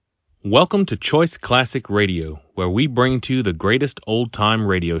Welcome to Choice Classic Radio, where we bring to you the greatest old-time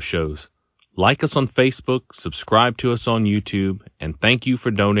radio shows. Like us on Facebook, subscribe to us on YouTube, and thank you for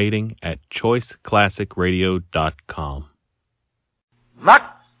donating at choiceclassicradio.com. Lux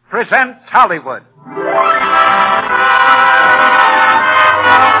presents Hollywood.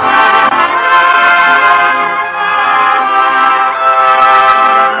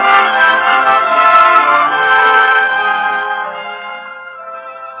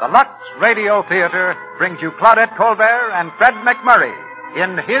 The Lux Radio Theater brings you Claudette Colbert and Fred McMurray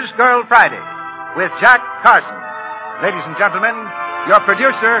in His Girl Friday with Jack Carson. Ladies and gentlemen, your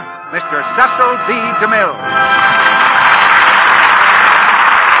producer, Mr. Cecil B. DeMille.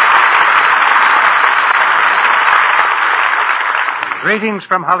 Greetings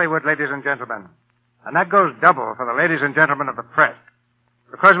from Hollywood, ladies and gentlemen. And that goes double for the ladies and gentlemen of the press,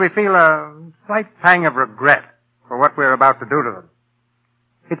 because we feel a slight pang of regret for what we're about to do to them.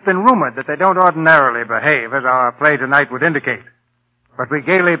 It's been rumored that they don't ordinarily behave as our play tonight would indicate, but we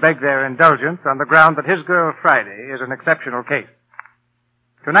gaily beg their indulgence on the ground that His Girl Friday is an exceptional case.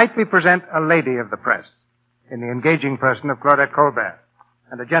 Tonight we present a lady of the press in the engaging person of Claudette Colbert,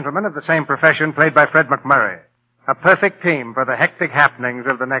 and a gentleman of the same profession played by Fred McMurray, a perfect team for the hectic happenings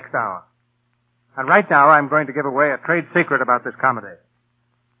of the next hour. And right now I'm going to give away a trade secret about this comedy.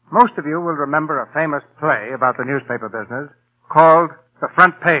 Most of you will remember a famous play about the newspaper business called The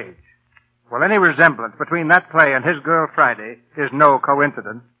Front Page. Well, any resemblance between that play and His Girl Friday is no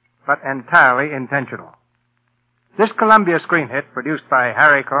coincidence, but entirely intentional. This Columbia screen hit, produced by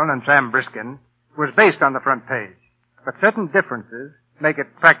Harry Cohn and Sam Briskin, was based on The Front Page, but certain differences make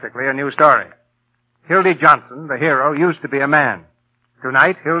it practically a new story. Hildy Johnson, the hero, used to be a man.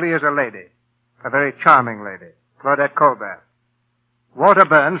 Tonight, Hildy is a lady, a very charming lady, Claudette Colbert. Walter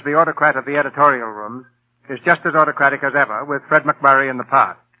Burns, the autocrat of the editorial rooms, is just as autocratic as ever, with Fred McMurray in the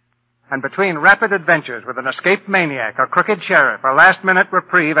part. And between rapid adventures with an escaped maniac, a crooked sheriff, a last-minute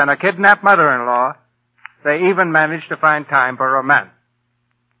reprieve, and a kidnapped mother-in-law, they even manage to find time for romance.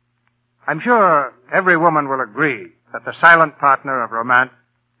 I'm sure every woman will agree that the silent partner of romance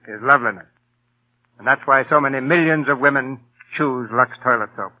is loveliness. And that's why so many millions of women choose Lux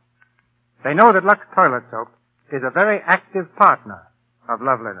Toilet Soap. They know that Lux Toilet Soap is a very active partner of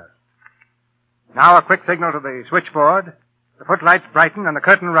loveliness. Now a quick signal to the switchboard. The footlights brighten and the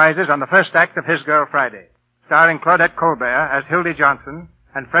curtain rises on the first act of His Girl Friday, starring Claudette Colbert as Hildy Johnson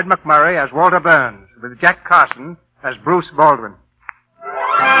and Fred McMurray as Walter Burns, with Jack Carson as Bruce Baldwin.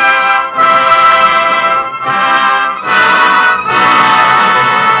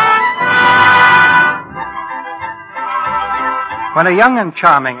 When a young and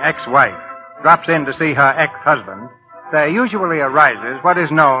charming ex-wife drops in to see her ex-husband, there usually arises what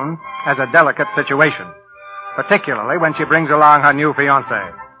is known as a delicate situation, particularly when she brings along her new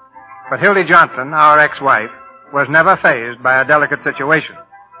fiancé. But Hildy Johnson, our ex-wife, was never fazed by a delicate situation.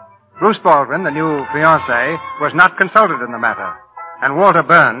 Bruce Baldwin, the new fiancé, was not consulted in the matter, and Walter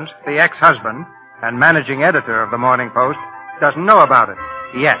Burns, the ex-husband and managing editor of the Morning Post, doesn't know about it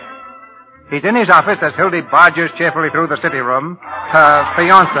yet. He's in his office as Hildy barges cheerfully through the city room, her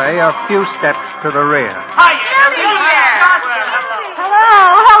fiancé a few steps to the rear. Hi,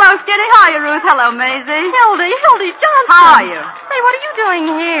 Hello, Skitty. Hiya, Ruth. Hello, Maisie. Hildy Johnson. How are you? Say, what are you doing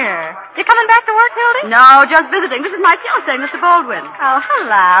here? You coming back to work, Hildy? No, just visiting. This is my fiancé, Mr. Baldwin. Oh,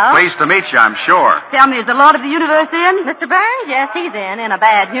 hello. Pleased to meet you, I'm sure. Tell me, is the Lord of the Universe in? Mr. Burns? Yes, he's in a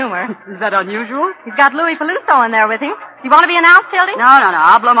bad humor. Is that unusual? He's got Louis Peluso in there with him. You want to be announced, Hildy? No.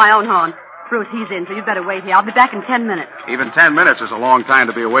 I'll blow my own horn. Bruce, he's in, so you'd better wait here. I'll be back in 10 minutes. Even 10 minutes is a long time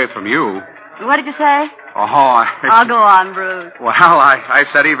to be away from you. What did you say? Oh, I'll go on, Bruce. Well, I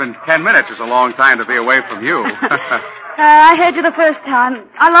said even 10 minutes is a long time to be away from you. I heard you the first time.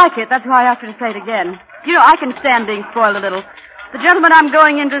 I like it. That's why I asked you to say it again. You know, I can stand being spoiled a little. The gentleman I'm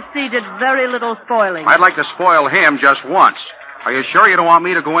going in to see did very little spoiling. I'd like to spoil him just once. Are you sure you don't want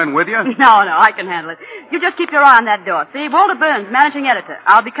me to go in with you? No, I can handle it. You just keep your eye on that door. See, Walter Burns, managing editor.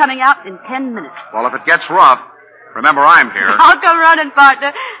 I'll be coming out in 10 minutes. Well, if it gets rough, remember I'm here. I'll come running,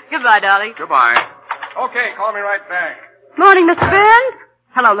 partner. Goodbye, darling. Goodbye. Okay, call me right back. Morning, Mr. Burns.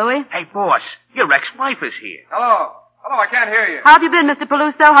 Hello, Louis. Hey, boss, your ex-wife is here. Hello, I can't hear you. How have you been, Mr.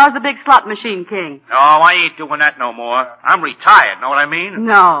 Peluso? How's the big slot machine king? No, I ain't doing that no more. I'm retired, know what I mean?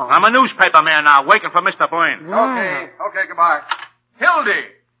 No. I'm a newspaper man now, working for Mr. Burns. Okay, goodbye.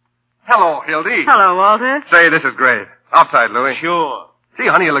 Hildy! Hello, Hildy. Hello, Walter. Say, this is great. Outside, Louis. Sure. See,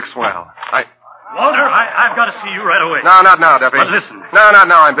 honey, you look swell. Walter, I've got to see you right away. No, not now, Duffy. But listen. No,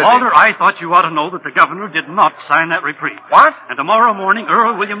 I'm busy. Walter, I thought you ought to know that the governor did not sign that reprieve. What? And tomorrow morning,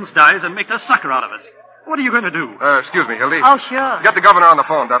 Earl Williams dies and makes a sucker out of us. What are you going to do? Excuse me, Hildy. Oh, sure. Get the governor on the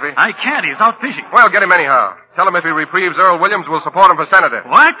phone, Duffy. I can't. He's out fishing. Well, get him anyhow. Tell him if he reprieves Earl Williams, we'll support him for senator.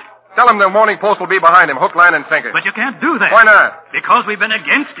 What? Tell him the Morning Post will be behind him, hook, line, and sinker. But you can't do that. Why not? Because we've been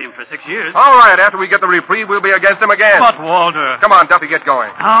against him for 6 years. All right, after we get the reprieve, we'll be against him again. But, Walter. Come on, Duffy, get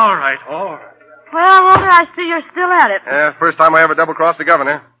going. All right. Well, Walter, I see you're still at it. Yeah, first time I ever double-crossed the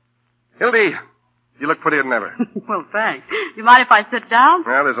governor. Hildy, you look prettier than ever. Well, thanks. You mind if I sit down?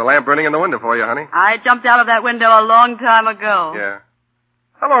 Well, there's a lamp burning in the window for you, honey. I jumped out of that window a long time ago. Yeah.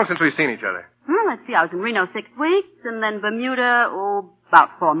 How long since we've seen each other? Let's see. I was in Reno 6 weeks, and then Bermuda, about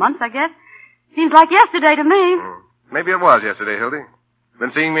 4 months, I guess. Seems like yesterday to me. Maybe it was yesterday, Hildy.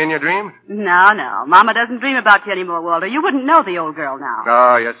 Been seeing me in your dreams? No. Mama doesn't dream about you anymore, Walter. You wouldn't know the old girl now.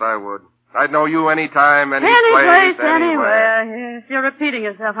 Oh, yes, I would. I'd know you anytime, any place, anywhere. anywhere. Yes, you're repeating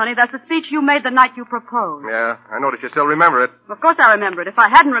yourself, honey. That's the speech you made the night you proposed. Yeah, I notice you still remember it. Of course I remember it. If I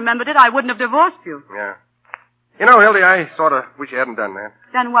hadn't remembered it, I wouldn't have divorced you. Yeah. You know, Hildy, I sort of wish you hadn't done that.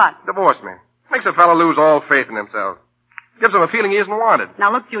 Done what? Divorced me. Makes a fellow lose all faith in himself. Gives him a feeling he isn't wanted.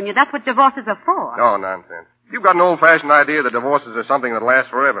 Now, look, Junior, that's what divorces are for. Oh, nonsense. You've got an old-fashioned idea that divorces are something that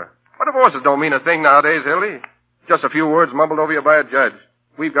lasts forever. But divorces don't mean a thing nowadays, Hildy. Just a few words mumbled over you by a judge.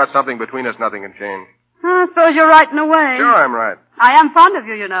 We've got something between us nothing can change. I suppose you're right in a way. Sure, I'm right. I am fond of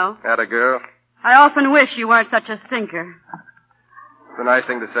you, you know. Atta girl. I often wish you weren't such a stinker. It's a nice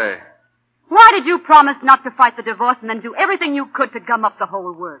thing to say. Why did you promise not to fight the divorce and then do everything you could to gum up the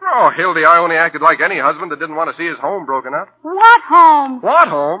whole work? Oh, Hildy, I only acted like any husband that didn't want to see his home broken up. What home? What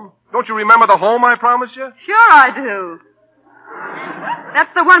home? Don't you remember the home I promised you? Sure I do.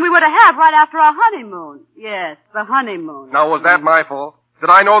 That's the one we were to have right after our honeymoon. Yes, the honeymoon. Now, was that my fault? Did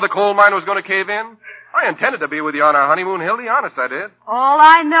I know the coal mine was going to cave in? I intended to be with you on our honeymoon, Hildy. Honest, I did. All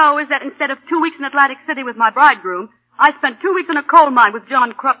I know is that instead of 2 weeks in Atlantic City with my bridegroom, I spent 2 weeks in a coal mine with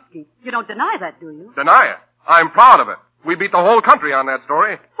John Krupke. You don't deny that, do you? Deny it? I'm proud of it. We beat the whole country on that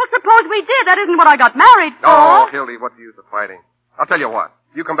story. Well, suppose we did. That isn't what I got married for. Oh, Hildy, what's the use of fighting? I'll tell you what.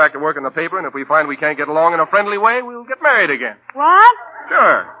 You come back to work in the paper, and if we find we can't get along in a friendly way, we'll get married again. What?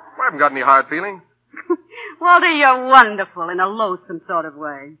 Sure. I haven't got any hard feelings. Walter, you're wonderful in a loathsome sort of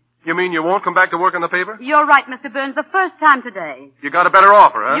way. You mean you won't come back to work in the paper? You're right, Mr. Burns. The first time today. You got a better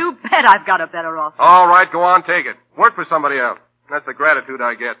offer, huh? You bet I've got a better offer. All right, go on, take it. Work for somebody else. That's the gratitude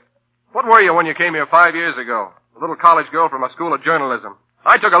I get. What were you when you came here 5 years ago? A little college girl from a school of journalism.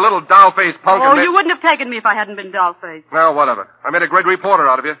 I took a little doll-faced punk and... Oh, you wouldn't have taken me if I hadn't been doll-faced. Well, what of it? I made a great reporter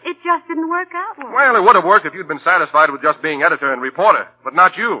out of you. It just didn't work out well. Well, it would have worked if you'd been satisfied with just being editor and reporter. But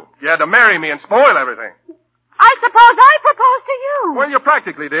not you. You had to marry me and spoil everything. I suppose I proposed to you. Well, you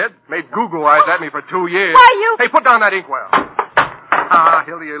practically did. Made goo-goo eyes at me for 2 years. Why, you... Hey, put down that inkwell. Ah,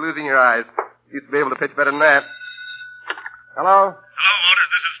 Hildy, you're losing your eyes. Used to be able to pitch better than that. Hello? Hello, Walter.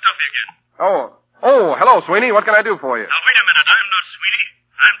 This is Duffy again. Oh, hello, Sweeney. What can I do for you? Now, wait a minute. I'm not Sweeney.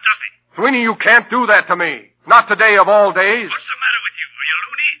 I'm Duffy. Sweeney, you can't do that to me. Not today of all days. What's the matter with you? Are you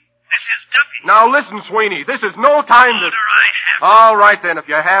loony? This is Duffy. Now, listen, Sweeney. This is no time to... Walter, I have to. All right, then. If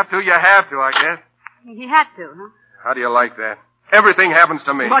you have to, you have to, I guess. He had to, huh? How do you like that? Everything happens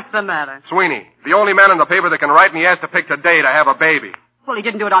to me. What's the matter? Sweeney, the only man in the paper that can write, and he has to pick today to have a baby. Well, he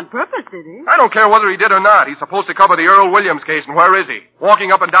didn't do it on purpose, did he? I don't care whether he did or not. He's supposed to cover the Earl Williams case, and where is he?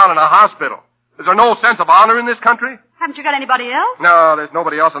 Walking up and down in a hospital. Is there no sense of honor in this country? Haven't you got anybody else? No, there's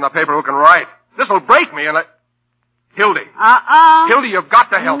nobody else in the paper who can write. This'll break me, and Hildy. Hildy, you've got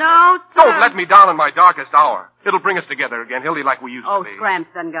to help me. No, sir. Don't let me down in my darkest hour. It'll bring us together again, Hildy, like we used to be. Oh, scram,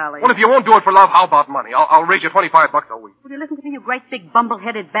 Svengali. Well, if you won't do it for love, how about money? I'll raise you $25 a week. Will you listen to me, you great big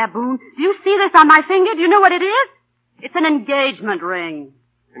bumble-headed baboon? Do you see this on my finger? Do you know what it is? It's an engagement ring.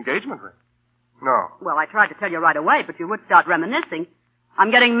 Engagement ring? No. Well, I tried to tell you right away, but you would start reminiscing. I'm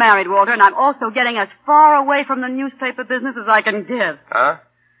getting married, Walter, and I'm also getting as far away from the newspaper business as I can get. Huh?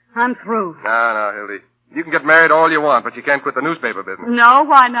 I'm through. No, Hildy. You can get married all you want, but you can't quit the newspaper business. No,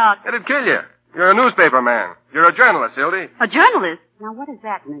 why not? It'd kill you. You're a newspaper man. You're a journalist, Hildy. A journalist? Now, what does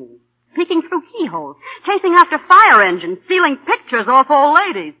that mean? Peeking through keyholes, chasing after fire engines, stealing pictures off old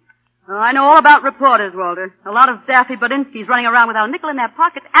ladies. Oh, I know all about reporters, Walter. A lot of daffy Budinskis running around without a nickel in their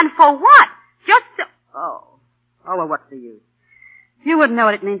pockets. And for what? Just to... Oh, well, what's the use? You wouldn't know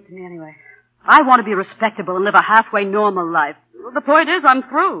what it means to me anyway. I want to be respectable and live a halfway normal life. Well, the point is, I'm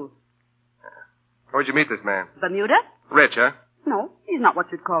through. Where'd you meet this man? Bermuda? Rich, huh? No, he's not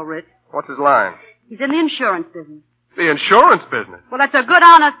what you'd call rich. What's his line? He's in the insurance business. The insurance business? Well, that's a good,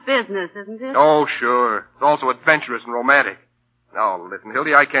 honest business, isn't it? Oh, sure. It's also adventurous and romantic. Now, listen,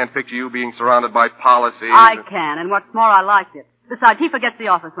 Hildy, I can't picture you being surrounded by policies. I can, and what's more, I like it. Besides, he forgets the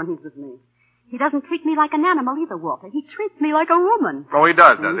office when he's with me. He doesn't treat me like an animal either, Walter. He treats me like a woman. Oh, he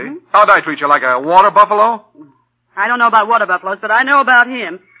does he? How'd I treat you, like a water buffalo? I don't know about water buffaloes, but I know about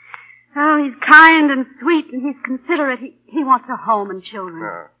him. Oh, he's kind and sweet, and he's considerate. He wants a home and children.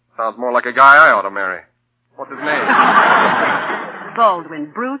 Sounds more like a guy I ought to marry. What's his name?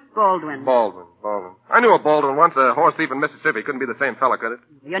 Baldwin. Bruce Baldwin. Baldwin. I knew a Baldwin once, a horse thief in Mississippi. Couldn't be the same fella, could it?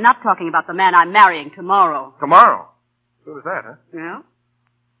 You're not talking about the man I'm marrying tomorrow. Tomorrow? Soon as that, huh? No.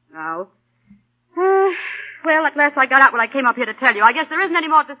 No. Well, at last I got out what I came up here to tell you. I guess there isn't any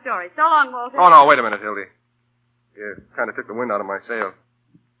more to the story. So long, Walter. Oh, no, wait a minute, Hildy. You kind of took the wind out of my sails.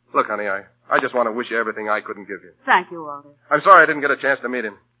 Look, honey, I just want to wish you everything I couldn't give you. Thank you, Walter. I'm sorry I didn't get a chance to meet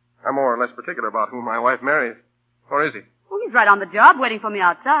him. I'm more or less particular about who my wife marries. Where is he? Well, he's right on the job, waiting for me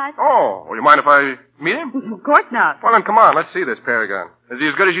outside. Oh, well, you mind if I meet him? Of course not. Well, then come on, let's see this Paragon. Is he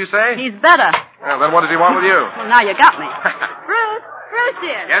as good as you say? He's better. Well, then what does he want with you? Well, now you got me. Bruce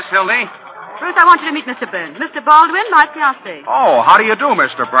here. Yes, Hildy? Bruce, I want you to meet Mr. Burns. Mr. Baldwin, my fiancé. Oh, how do you do,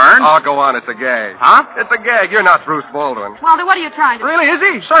 Mr. Burns? Oh, go on, it's a gag. Huh? It's a gag. You're not Bruce Baldwin. Walter, what are you trying to... Really, is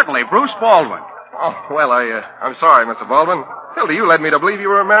he? Certainly, Bruce Baldwin. Oh, well, I'm sorry, Mr. Baldwin. Hildy, you led me to believe you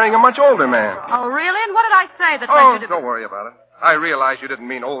were marrying a much older man. Oh, really? And what did I say that Oh, led you to... don't worry about it. I realize you didn't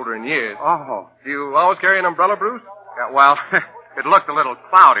mean older in years. Oh. Do you always carry an umbrella, Bruce? Yeah, well, it looked a little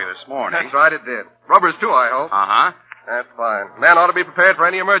cloudy this morning. That's right, it did. Rubbers, too, I hope. Uh-huh. That's fine. Man ought to be prepared for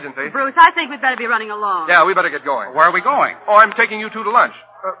any emergency. Bruce, I think we'd better be running along. Yeah, we better get going. Where are we going? Oh, I'm taking you two to lunch.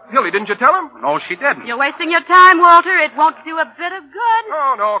 Hildy, didn't you tell him? No, she didn't. You're wasting your time, Walter. It won't do a bit of good.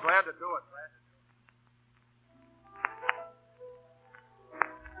 Oh, no, glad to do it.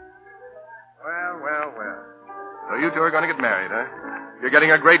 Well. So you two are going to get married, huh? You're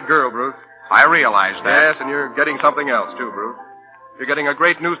getting a great girl, Bruce. I realize that. Yes, and you're getting something else, too, Bruce. You're getting a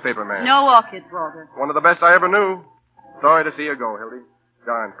great newspaper man. No orchids, Walter. One of the best I ever knew. Sorry to see you go, Hildy.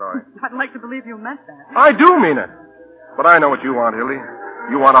 Darn sorry. I'd like to believe you meant that. I do mean it. But I know what you want, Hildy.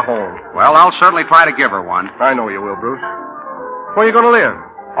 You want a home. Well, I'll certainly try to give her one. I know you will, Bruce. Where are you going to live?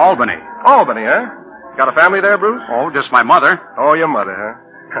 Albany. Albany, huh? Got a family there, Bruce? Oh, just my mother. Oh, your mother, huh?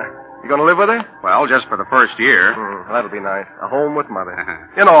 You going to live with her? Well, just for the first year. That'll be nice. A home with mother.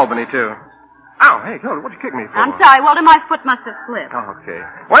 In Albany, too. Ow, hey, Hilda, what'd you kick me for? I'm sorry, Walter. My foot must have slipped. Oh, okay.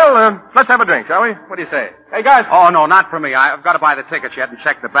 Well, let's have a drink, shall we? What do you say? Hey, guys. Oh, no, not for me. I've got to buy the tickets yet and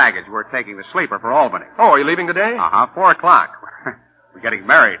check the baggage. We're taking the sleeper for Albany. Oh, are you leaving today? 4:00. We're getting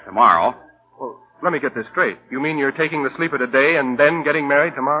married tomorrow. Well, let me get this straight. You mean you're taking the sleeper today and then getting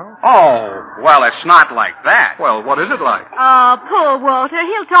married tomorrow? Oh, well, it's not like that. Well, what is it like? Oh, poor Walter.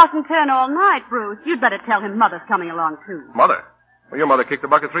 He'll toss and turn all night, Bruce. You'd better tell him Mother's coming along, too. Mother? Well, your mother kicked the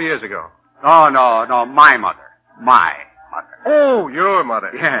bucket 3 years ago. Oh, no, my mother. My mother. Oh, your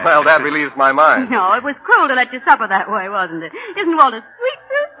mother. Yes. Well, that relieves my mind. No, it was cruel to let you suffer that way, wasn't it? Isn't Walter sweet,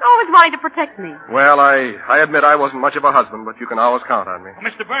 Bruce? Always wanting to protect me. Well, I admit I wasn't much of a husband, but you can always count on me.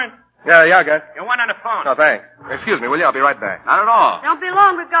 Mr. Burns, Yeah, guys. you want on the phone? No, thanks. Excuse me, will you? I'll be right back. Not at all. Don't be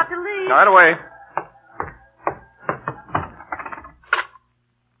long. We've got to leave. Right away.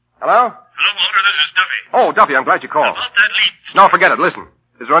 Hello? Hello, Walter. This is Duffy. Oh, Duffy, I'm glad you called. About that lead. No, forget it. Listen.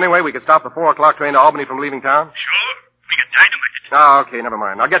 Is there any way we could stop the 4:00 train to Albany from leaving town? Sure. We can dynamite it. Oh, okay, never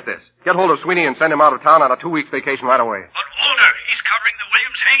mind. Now get this. Get hold of Sweeney and send him out of town on a 2-week vacation right away. But, Walter, he's covering the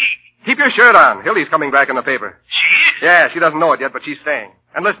Williams hanging. Keep your shirt on. Hildy's coming back in the paper. She is? Yeah, she doesn't know it yet, but she's staying.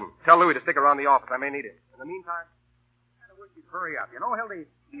 And listen, tell Louis to stick around the office. I may need it. In the meantime... I wish you'd hurry up. You know, Hildy,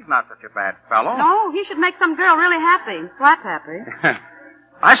 he's not such a bad fellow. No, he should make some girl really happy. Slap happy.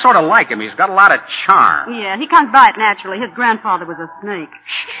 I sort of like him. He's got a lot of charm. Yeah, he comes by it naturally. His grandfather was a snake.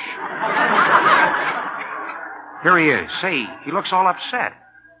 Here he is. Say, he looks all upset.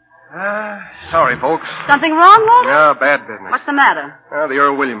 Sorry, folks. Something wrong, Walter? Yeah, bad business. What's the matter? The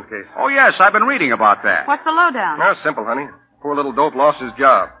Earl Williams case. Oh, yes, I've been reading about that. What's the lowdown? Simple, honey. Poor little dope lost his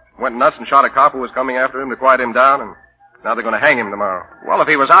job. Went nuts and shot a cop who was coming after him to quiet him down, and now they're going to hang him tomorrow. Well, if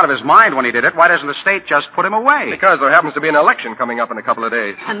he was out of his mind when he did it, why doesn't the state just put him away? Because there happens to be an election coming up in a couple of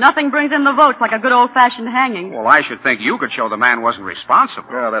days. And nothing brings in the votes like a good old-fashioned hanging. Well, I should think you could show the man wasn't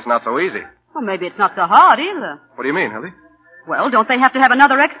responsible. No, that's not so easy. Well, maybe it's not so hard either. What do you mean, Hildy? Well, don't they have to have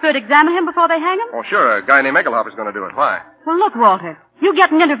another expert examine him before they hang him? Oh, sure. A guy named Egelhoff is going to do it. Why? Well, look, Walter. You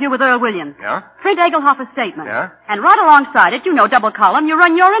get an interview with Earl Williams. Yeah? Print Egelhoff's statement. Yeah? And right alongside it, double column, you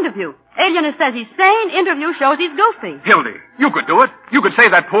run your interview. Alienist says he's sane. Interview shows he's goofy. Hildy, you could do it. You could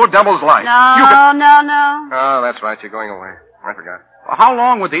save that poor devil's life. No. Oh, that's right. You're going away. I forgot. Well, how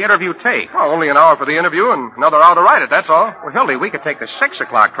long would the interview take? Oh, only an hour for the interview and another hour to write it, that's all. Well, Hildy, we could take the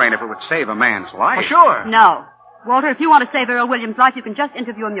 6:00 train if it would save a man's life. Oh, sure. No. Walter, if you want to save Earl Williams' life, you can just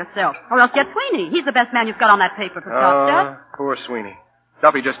interview him yourself. Or else get Sweeney. He's the best man you've got on that paper for talk stuff. Poor Sweeney.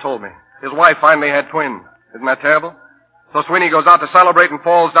 Duffy just told me. His wife finally had twins. Isn't that terrible? So Sweeney goes out to celebrate and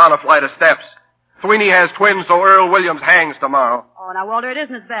falls down a flight of steps. Sweeney has twins, so Earl Williams hangs tomorrow. Oh, now, Walter, it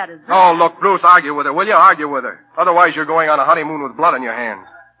isn't as bad as that. Oh, look, Bruce, argue with her, will you? Argue with her. Otherwise, you're going on a honeymoon with blood on your hands.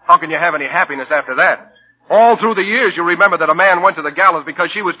 How can you have any happiness after that? All through the years, you remember that a man went to the gallows because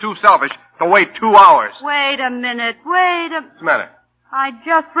she was too selfish to wait 2 hours. Wait a minute. What's the matter? I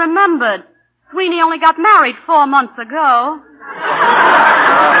just remembered. Sweeney only got married 4 months ago.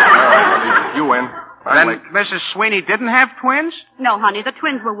 You win. Then Mrs. Sweeney didn't have twins? No, honey, the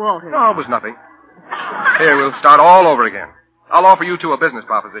twins were Walter's. No, it was nothing. Here, we'll start all over again. I'll offer you two a business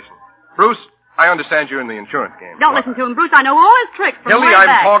proposition. Bruce, I understand you're in the insurance game. Don't listen to him, Bruce. I know all his tricks from Hildy, way I'm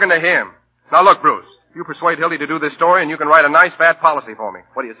back. talking to him. Now, look, Bruce. You persuade Hildy to do this story, and you can write a nice, fat policy for me.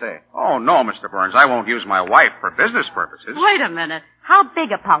 What do you say? Oh, no, Mr. Burns. I won't use my wife for business purposes. Wait a minute. How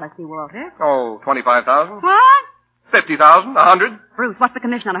big a policy, Walter? Oh, 25,000? What? 50,000? 100? Bruce, what's the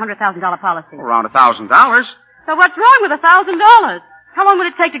commission on a $100,000 policy? Around $1,000. So what's wrong with $1,000? How long would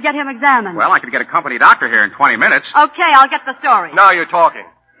it take to get him examined? Well, I could get a company doctor here in 20 minutes. Okay, I'll get the story. Now you're talking.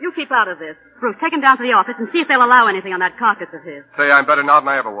 You keep out of this. Bruce, take him down to the office and see if they'll allow anything on that carcass of his. Say I'm better now than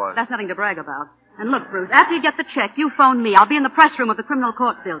I ever was. That's nothing to brag about. And look, Bruce, after you get the check, you phone me. I'll be in the press room of the criminal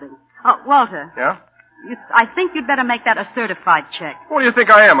court building. Oh, Walter. Yeah? I think you'd better make that a certified check. What do you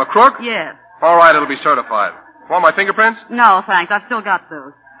think I am, a crook? Yes. All right, it'll be certified. Want my fingerprints? No, thanks. I've still got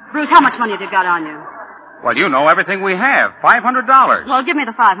those. Bruce, how much money have you got on you? Well, you know everything we have. $500. Well, give me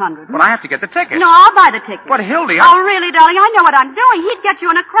the $500. But I have to get the ticket. No, I'll buy the ticket. But, Hildy, Oh, really, darling? I know what I'm doing. He'd get you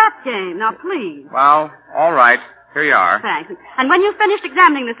in a crap game. Now, please. Well, all right. Here you are. Thanks. And when you've finished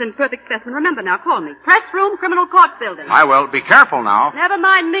examining this imperfect specimen, remember now, call me. Press room, criminal court building. I will. Be careful now. Never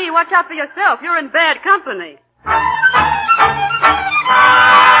mind me. Watch out for yourself. You're in bad company.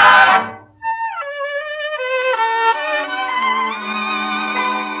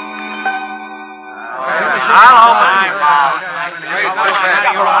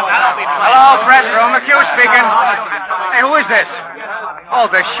 Hello, press room. The Q speaking. Hey, who is this? Oh,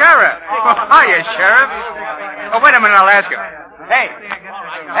 the sheriff. Hiya, Sheriff. Oh, wait a minute, I'll ask you. Hey.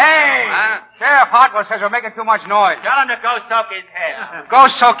 Sheriff Hartwell says we're making too much noise. Tell him to go soak his head. Go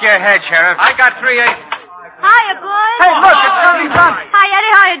soak your head, Sheriff. I got 3/8. Hiya, boys. Hey, look, it's Hildy Dunn. Hi,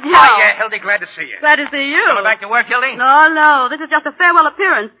 Eddie. Hiya, Joe. Hiya, Hildy. Glad to see you. Glad to see you. Coming back to work, Hildy? No. This is just a farewell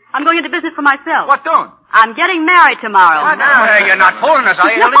appearance. I'm going into business for myself. What doing? I'm getting married tomorrow. Hey, you're not fooling us,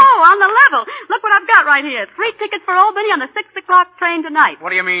 are you, No, Hildy? on the level. Look what I've got right here. 3 tickets for Albany on the 6 o'clock train tonight.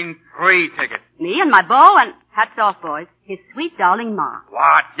 What do you mean, 3 tickets? Me and my beau and, hats off, boys, his sweet darling Ma.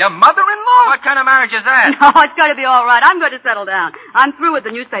 What? Your mother-in-law? What kind of marriage is that? No, it's going to be all right. I'm going to settle down. I'm through with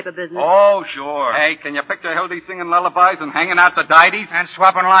the newspaper business. Oh, sure. Hey, can you picture Hildy singing lullabies and hanging out the didies? And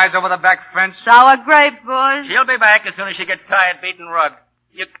swapping lies over the back fence? Sour grapes, boys. She'll be back as soon as she gets tired beating rug.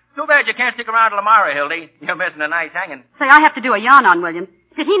 Too bad you can't stick around till tomorrow, Hildy. You're missing a nice hanging. Say, I have to do a yarn on Williams.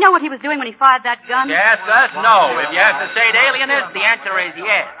 Did he know what he was doing when he fired that gun? Yes, us, no. If you ask the state alienist, the answer is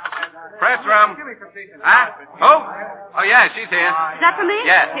yes. Press room. Huh? Who? Oh, yeah, she's here. Is that for me?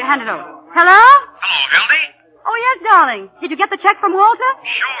 Yes. Here, hand it over. Hello? Hello, Hildy? Oh, yes, darling. Did you get the check from Walter?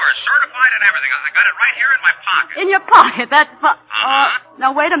 Sure, certified and everything. I got it right here in my pocket. In your pocket. That's fine. Uh-huh.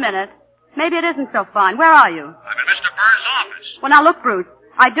 Now, wait a minute. Maybe it isn't so fine. Where are you? I'm in Mr. Burns' office. Well, now, look, Bruce.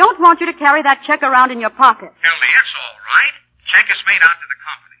 I don't want you to carry that check around in your pocket. Hildy, it's all right. Check is made out to the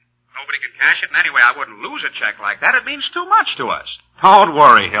company. Nobody can cash it, and anyway, I wouldn't lose a check like that. It means too much to us. Don't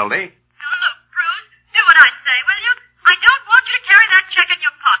worry, Hildy. Now, look, Bruce. Do what I say, will you? I don't want you to carry that check in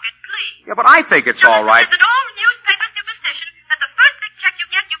your pocket, please. Yeah, but I think it's all right. There's an old newspaper superstition that the first big check you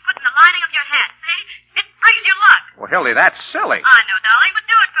get, you put in the lining of your hat. See? It brings you luck. Well, Hildy, that's silly. I know, darling, but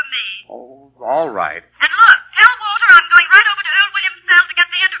do it for me. Oh, all right. And look, tell Walter I'm going right over to Earl Williams' cell to get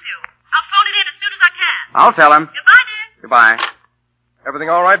the interview. I'll phone it in as soon as I can. I'll tell him. Goodbye, dear. Goodbye. Everything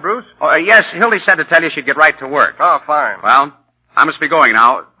all right, Bruce? Oh, yes, Hildy said to tell you she'd get right to work. Oh, fine. Well, I must be going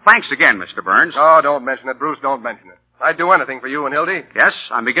now. Thanks again, Mr. Burns. Oh, don't mention it, Bruce. Don't mention it. I'd do anything for you and Hildy. Yes,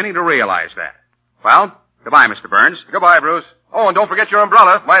 I'm beginning to realize that. Well, goodbye, Mr. Burns. Goodbye, Bruce. Oh, and don't forget your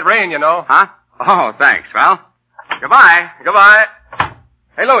umbrella. Might rain, you know. Huh? Oh, thanks. Well, goodbye. Goodbye.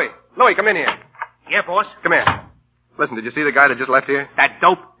 Hey, Louie. Louie, come in here. Yeah, boss. Come here. Listen, did you see the guy that just left here? That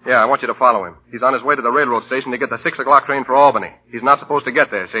dope? Yeah, I want you to follow him. He's on his way to the railroad station to get the 6 o'clock train for Albany. He's not supposed to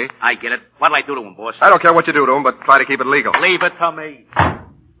get there, see? I get it. What'll I do to him, boss? I don't care what you do to him, but try to keep it legal. Leave it to me.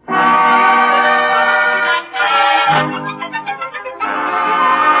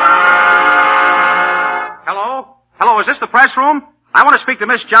 Hello? Hello, is this the press room? I want to speak to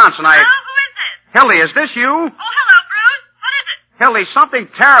Miss Johnson. Who is this? Hildy, is this you? Oh, hello, Bruce. What is it? Hildy, something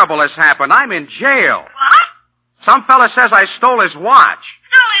terrible has happened. I'm in jail. What? Some fella says I stole his watch.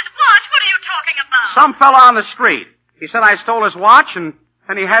 Stole his watch? What about? Some fella on the street. He said I stole his watch, and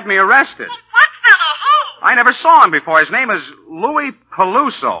then he had me arrested. Well, what fellow? Who? I never saw him before. His name is Louis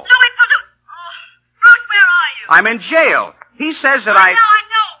Peluso. Louis Peluso. Oh, Bruce, where are you? I'm in jail. He says that I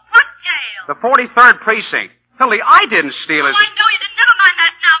know. What jail? The 43rd precinct. Hildy, I didn't steal his... I know you didn't. Never mind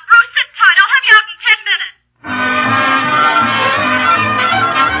that now. Bruce, sit tight. I'll have you out in 10 minutes.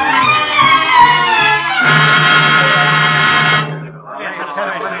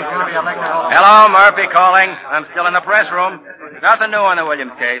 Hello, Murphy calling. I'm still in the press room. Nothing new on the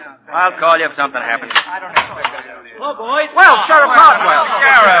Williams case. I'll call you if something happens. Hello, boys. Well, Sheriff Caldwell.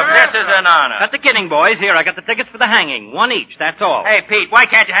 Sheriff, this is an honor. Got the kidding, boys. Here, I got the tickets for the hanging. One each, that's all. Hey, Pete, why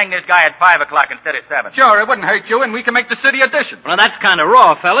can't you hang this guy at 5 o'clock instead of 7? Sure, it wouldn't hurt you, and we can make the city edition. Well, that's kind of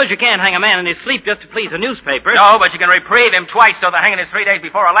raw, fellas. You can't hang a man in his sleep just to please a newspaper. No, but you can reprieve him twice so the hanging is 3 days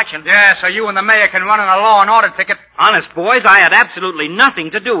before election. Yeah, so you and the mayor can run on a law and order ticket. Honest, boys, I had absolutely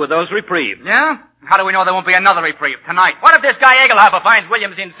nothing to do with those reprieves. Yeah? How do we know there won't be another reprieve tonight? What if this guy Egelhopper finds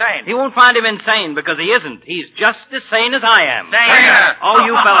Williams insane? He won't find him insane because he isn't. He's just as sane as I am. Sane? All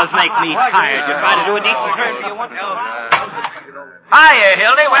you fellas make me tired. You try to do a decent turn for your one. Hiya,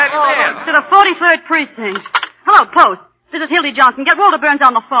 Hildy. Where have you been? To the 43rd precinct. Hello, Post. This is Hildy Johnson. Get Walter Burns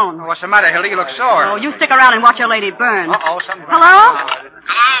on the phone. Oh, what's the matter, Hildy? You look sore. Oh, you stick around and watch your lady burn. Something... Hello?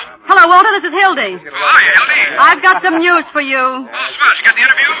 Hello? Hello, Walter. This is Hildy. How are you, Hildy? I've got some news for you. Oh, swell. You got the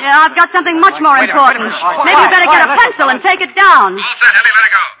interview? Yeah, I've got something much more important. Maybe you better get a pencil and take it down. All set, Hildy. Let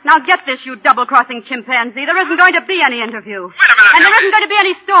it go. Now get this, you double-crossing chimpanzee. There isn't going to be any interview. Wait a minute, And there Hildy. isn't going to be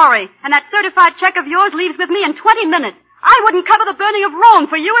any story. And that certified check of yours leaves with me in 20 minutes. I wouldn't cover the burning of Rome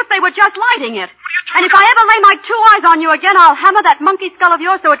for you if they were just lighting it. And if I ever lay my 2 eyes on you again, I'll hammer that monkey skull of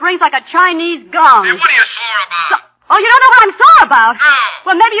yours so it rings like a Chinese gong. Hey, what are you sore about? Oh, you don't know what I'm sore about? No.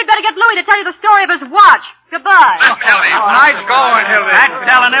 Well, maybe you'd better get Louis to tell you the story of his watch. Goodbye. Hildy. Nice going, Hildy. That's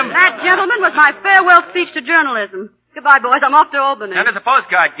telling him. That, gentlemen, was my farewell speech to journalism. Goodbye, boys. I'm off to Albany. Send us a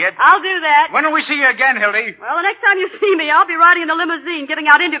postcard, kid. I'll do that. When will we see you again, Hildy? Well, the next time you see me, I'll be riding in a limousine giving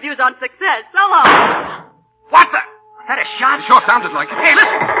out interviews on success. So long. What the? Is that a shot? It sure sounded like it. Hey,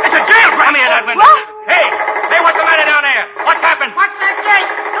 listen. It's a jail. Come here, Edmund. What? Hey, what's the matter down there? What's happened? What's that gate?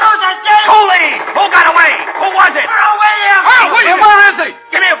 Close that gate! Cooley! Who got away? Who was it? Earl Williams! Earl Williams! Where is he?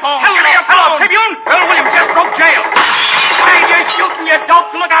 Give me a phone. Give me a phone. Tribune. Earl Williams just broke jail. Why are you shooting, you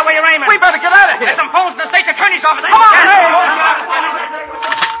dope? Look out where you're aiming. We better get out of here. There's some phones in the state's attorney's office. Come on, hey!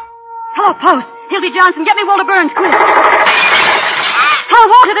 Hello, Post. Hildy Johnson. Get me Walter Burns, quick. Hello,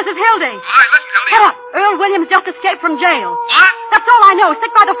 Walter. This is Hildy. Hi, listen, Hildy. Shut up. Earl Williams just escaped from jail. What? That's all I know.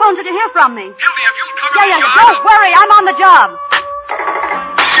 Stick by the phone till you hear from me. Hildy, have you covered Yeah. your Don't worry. I'm on the job.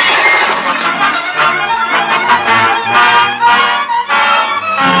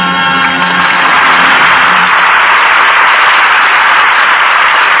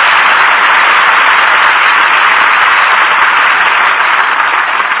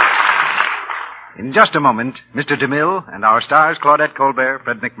 In just a moment, Mr. DeMille and our stars Claudette Colbert,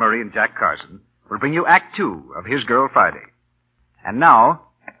 Fred McMurray, and Jack Carson will bring you Act 2 of His Girl Friday. And now,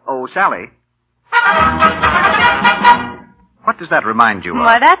 oh, Sally. What does that remind you of?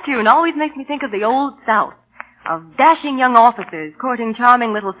 Why, that tune always makes me think of the old South, of dashing young officers courting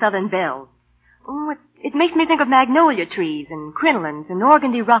charming little Southern belles. Oh, it makes me think of magnolia trees and crinolines and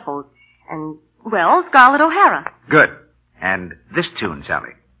organdy ruffles and, well, Scarlett O'Hara. Good. And this tune,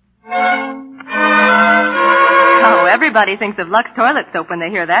 Sally. Oh, everybody thinks of Lux toilet soap when they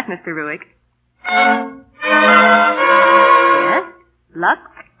hear that, Mr. Ruick. Yes, Lux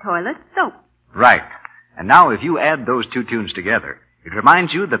toilet soap. Right. And now if you add those two tunes together, it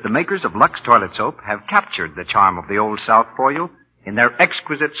reminds you that the makers of Lux toilet soap have captured the charm of the Old South for you in their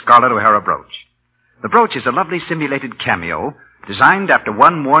exquisite Scarlett O'Hara brooch. The brooch is a lovely simulated cameo designed after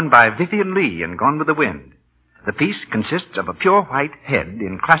one worn by Vivian Leigh in Gone with the Wind. The piece consists of a pure white head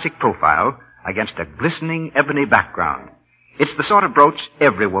in classic profile against a glistening ebony background. It's the sort of brooch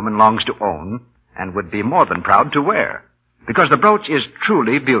every woman longs to own and would be more than proud to wear, because the brooch is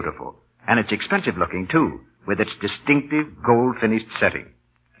truly beautiful, and it's expensive looking too, with its distinctive gold-finished setting.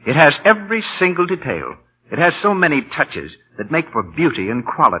 It has every single detail. It has so many touches that make for beauty and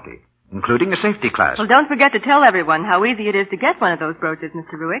quality, including a safety clasp. Well, don't forget to tell everyone how easy it is to get one of those brooches,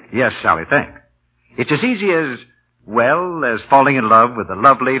 Mr. Ruick. Yes, Sally, thanks. It's as easy as falling in love with a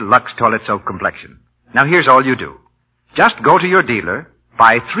lovely Lux toilet soap complexion. Now, here's all you do. Just go to your dealer,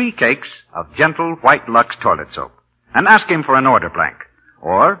 buy 3 cakes of gentle white Lux toilet soap, and ask him for an order blank.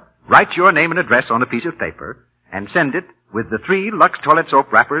 Or write your name and address on a piece of paper and send it with the 3 Lux toilet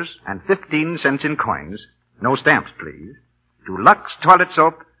soap wrappers and 15 cents in coins, no stamps, please, to Lux Toilet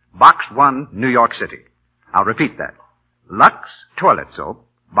Soap, Box 1, New York City. I'll repeat that. Lux Toilet Soap,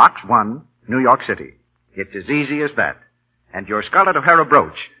 Box 1, New York City. It's as easy as that. And your Scarlett O'Hara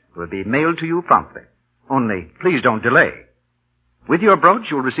brooch will be mailed to you promptly. Only, please don't delay. With your brooch,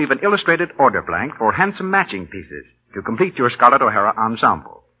 you'll receive an illustrated order blank for handsome matching pieces to complete your Scarlett O'Hara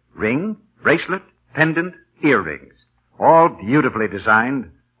ensemble. Ring, bracelet, pendant, earrings. All beautifully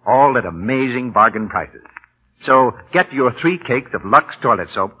designed, all at amazing bargain prices. So get your 3 cakes of Lux toilet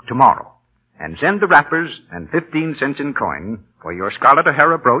soap tomorrow. And send the wrappers and 15 cents in coin for your Scarlett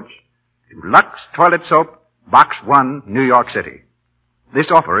O'Hara brooch to Lux Toilet Soap, Box 1, New York City. This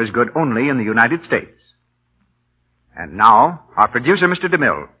offer is good only in the United States. And now, our producer, Mr.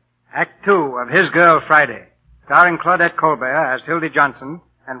 DeMille. Act 2 of His Girl Friday, starring Claudette Colbert as Hildy Johnson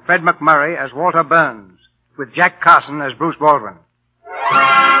and Fred McMurray as Walter Burns, with Jack Carson as Bruce Baldwin.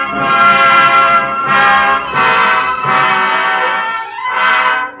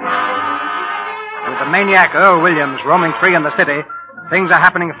 With the maniac Earl Williams roaming free in the city, things are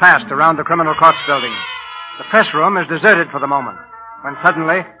happening fast around the criminal courts building. The press room is deserted for the moment, when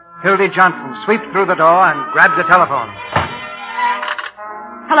suddenly Hildy Johnson sweeps through the door and grabs the telephone.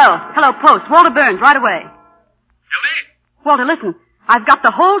 Hello, Post. Walter Burns, right away. Hildy? Walter, listen. I've got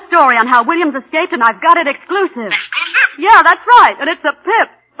the whole story on how Williams escaped, and I've got it exclusive. Exclusive? Yeah, that's right. And it's a pip.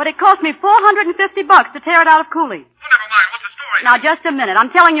 But it cost me $450 to tear it out of Cooley. Well, never mind. What's the story? Now, just a minute.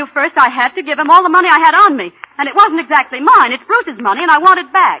 I'm telling you first, I had to give him all the money I had on me. And it wasn't exactly mine. It's Bruce's money, and I want it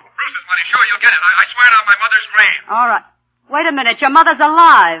back. Bruce's money? Sure, you'll get it. I swear it on my mother's grave. All right. Wait a minute. Your mother's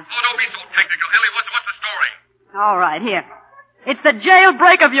alive. Oh, don't be so technical, Hildy. What's the story? All right, here. It's the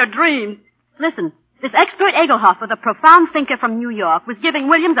jailbreak of your dreams. Listen, this expert Egelhoff, a profound thinker from New York, was giving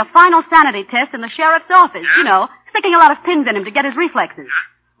Williams a final sanity test in the sheriff's office. Yeah? You know, sticking a lot of pins in him to get his reflexes. Yeah?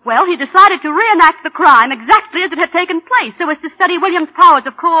 Well, he decided to reenact the crime exactly as it had taken place, so as to study Williams' powers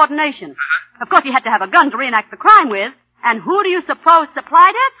of coordination. Uh-huh. Of course, he had to have a gun to reenact the crime with. And who do you suppose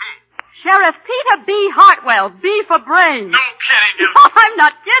supplied it? Sheriff Peter B. Hartwell, B for brains. No kidding, Hildy. No, I'm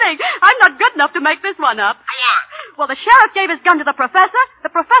not kidding. I'm not good enough to make this one up. Go on. Well, the sheriff gave his gun to the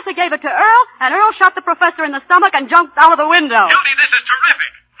professor gave it to Earl, and Earl shot the professor in the stomach and jumped out of the window. Hildy, this is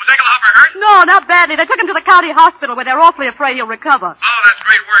terrific. Was Egelhofer hurt? No, not badly. They took him to the county hospital where they're awfully afraid he'll recover. Oh, that's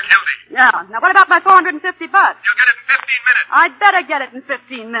great work, Hildy. Yeah. Now, what about my $450? You'll get it in 15 minutes. I'd better get it in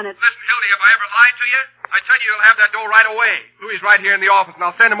 15 minutes. Listen, Hildy, have I ever lied to you? I tell you, you'll have that dough right away. Louie's right here in the office, and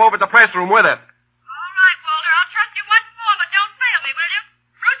I'll send him over to the press room with it. All right, Walter. I'll trust you once more, but don't fail me, will you?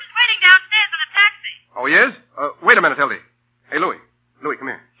 Bruce is waiting downstairs in a taxi. Oh, he is? Wait a minute, Hildy. Hey, Louie. Louie,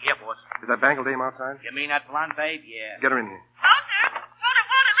 come here. Yeah, boss. Is that bangle dame outside? You mean that blonde babe? Yeah. Get her in here. Walter,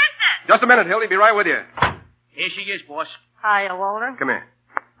 listen. Just a minute, Hildy. Be right with you. Here she is, boss. Hiya, Walter. Come here.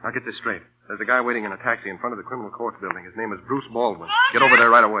 I'll get this straight. There's a guy waiting in a taxi in front of the criminal courts building. His name is Bruce Baldwin. Walter? Get over there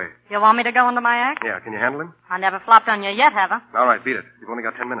right away. You want me to go into my act? Yeah, can you handle him? I never flopped on you yet, have I? All right, beat it. You've only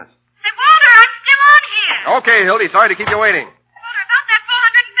got 10 minutes. Say, Walter, I'm still on here. Okay, Hildy. Sorry to keep you waiting. Walter, about that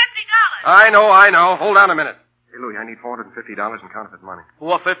 $450. I know. Hold on a minute. Hey, Louie, I need $450 in counterfeit money.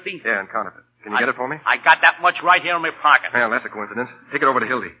 $450? Yeah, in counterfeit. Can you get it for me? I got that much right here in my pocket. Well, that's a coincidence. Take it over to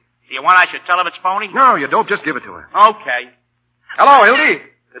Hildy. Do you want I should tell her it's phony? No, you don't. Just give it to her. Okay. Hello, Hildy.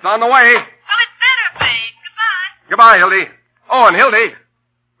 It's on the way. Well, it's better, babe. Goodbye. Goodbye, Hildy. Oh, and Hildy,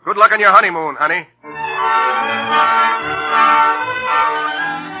 good luck on your honeymoon, honey.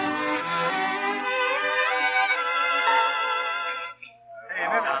 Hey,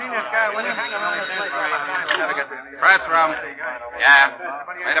 have you ever seen this guy, William? Press room. Yeah.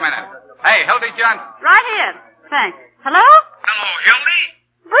 Wait a minute. Hey, Hildy Johnson. Right here. Thanks. Hello? Hello, Hildy?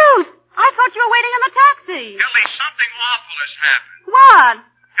 Bruce, I thought you were waiting in the taxi. Hildy, something awful has happened. What?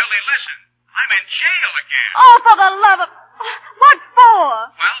 Hildy, listen. I'm in jail again. Oh, for the love of... What for?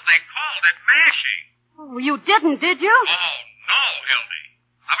 Well, they called it mashing. Oh, you didn't, did you? Oh, no, Hildy.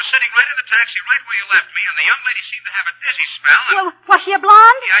 I was sitting right in the taxi right where you left me, and the young lady seemed to have a dizzy spell. And... Well, was she a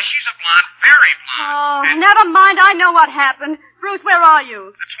blonde? Yeah, she's a blonde, very blonde. Oh, And never mind. I know what happened. Bruce, where are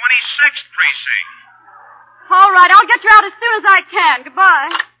you? the 26th precinct. All right, I'll get you out as soon as I can.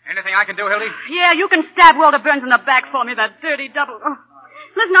 Goodbye. Anything I can do, Hildy? Yeah, you can stab Walter Burns in the back for me, that dirty double. Oh.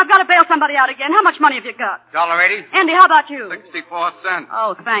 Listen, I've got to bail somebody out again. How much money have you got? $1.80. Andy, how about you? 64 cents.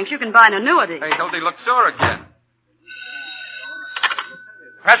 Oh, thanks. You can buy an annuity. Hey, Hildy looks sore again.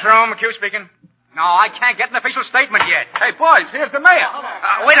 Press room, McHugh speaking. No, I can't get an official statement yet. Hey, boys, here's the mayor.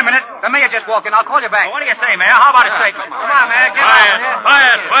 Wait a minute. The mayor just walked in. I'll call you back. What do you say, Mayor? How about a statement? Come on, man. Get out of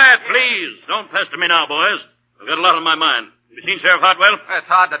here. Quiet, please. Don't pester me now, boys. I've got a lot on my mind. Have you seen Sheriff Hartwell? It's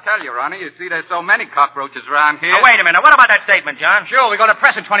hard to tell you, Ronnie. You see, there's so many cockroaches around here. Now, wait a minute. What about that statement, John? Sure, we go to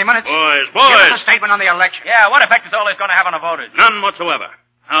press in 20 minutes. Boys. Give us a statement on the election. Yeah, what effect is all this going to have on the voters? None whatsoever.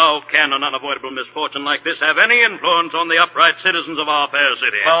 How can an unavoidable misfortune like this have any influence on the upright citizens of our fair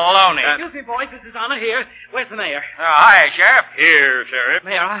city? Baloney. Excuse me, boys. This is Honor here. Where's the mayor? Hi, Sheriff. Here, Sheriff.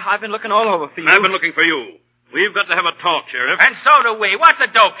 Mayor, I've been looking all over for you. I've been looking for you. We've got to have a talk, Sheriff. And so do we. What's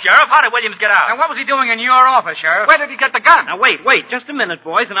the dope, Sheriff? How did Williams get out? And what was he doing in your office, Sheriff? Where did he get the gun? Now, wait. Just a minute,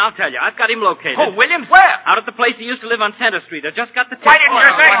 boys, and I'll tell you. I've got him located. Oh, Williams? Where? Out at the place he used to live on Center Street. I just got the tip. Why didn't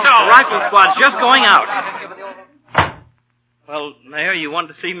you say so? The rifle squad's just going out. Well, Mayor, you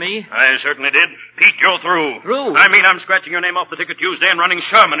wanted to see me? I certainly did. Pete, you're through. Through? I mean, I'm scratching your name off the ticket Tuesday and running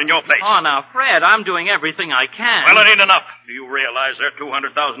Sherman in your place. Oh, now, Fred, I'm doing everything I can. Well, it ain't enough. Do you realize there are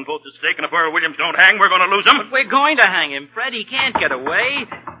 200,000 votes at stake, and if Earl Williams don't hang, we're going to lose him? But we're going to hang him, Fred. He can't get away.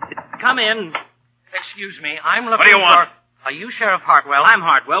 Come in. Excuse me, I'm looking What do you want? Are you Sheriff Hartwell? I'm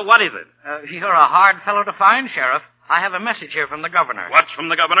Hartwell. What is it? You're a hard fellow to find, Sheriff. I have a message here from the governor. What's from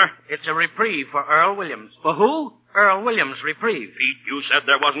the governor? It's a reprieve for Earl Williams. For who? Earl Williams' reprieve. Pete, you said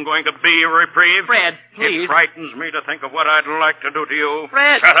there wasn't going to be a reprieve. Fred, please. It frightens me to think of what I'd like to do to you.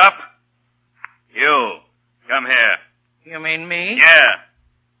 Fred. Shut up. You. Come here. You mean me? Yeah.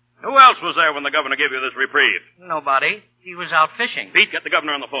 Who else was there when the governor gave you this reprieve? Nobody. He was out fishing. Pete, get the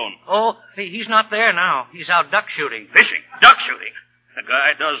governor on the phone. Oh, he's not there now. He's out duck shooting. Fishing? Duck shooting? The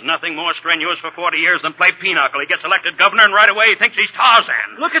guy does nothing more strenuous for 40 years than play pinochle. He gets elected governor, and right away he thinks he's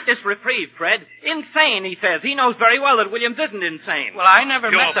Tarzan. Look at this reprieve, Fred. Insane, he says. He knows very well that Williams isn't insane. Well, I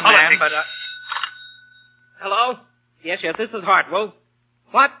never met the man, but... Hello? Yes, this is Hartwell.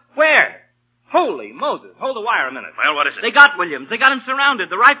 What? Where? Holy Moses. Hold the wire a minute. Well, what is it? They got Williams. They got him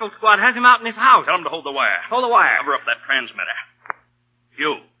surrounded. The rifle squad has him out in his house. Tell him to hold the wire. Hold the wire. Cover up that transmitter.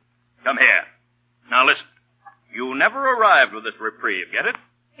 You. Come here. Now listen. You never arrived with this reprieve, get it?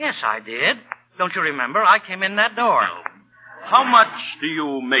 Yes, I did. Don't you remember? I came in that door. No. How much do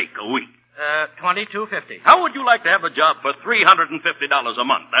you make a week? $22.50. How would you like to have a job for $350 a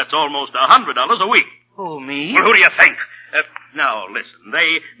month? That's almost $100 a week. Who, me? Well, who do you think? Now, listen.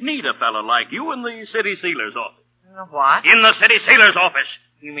 They need a fellow like you in the city sealer's office. What? In the city sealer's office.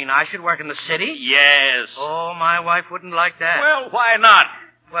 You mean I should work in the city? Yes. Oh, my wife wouldn't like that. Well, why not?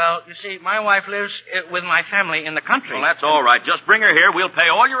 Well, you see, my wife lives with my family in the country. Well, that's all right. Just bring her here. We'll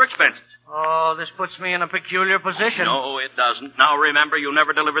pay all your expenses. Oh, this puts me in a peculiar position. No, it doesn't. Now, remember, you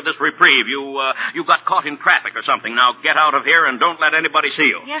never delivered this reprieve. You got caught in traffic or something. Now, get out of here and don't let anybody see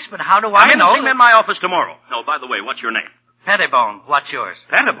you. Yes, but how do I know? I'm in my office tomorrow. No, by the way, what's your name? Pettibone. What's yours?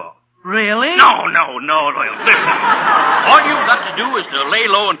 Pettibone. Really? No. Listen. All you've got to do is to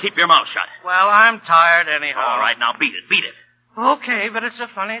lay low and keep your mouth shut. Well, I'm tired anyhow. All right, now beat it. Okay, but it's a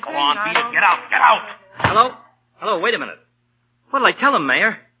funny thing. Go on, beat it. Get out. Hello, wait a minute. What'll I tell him,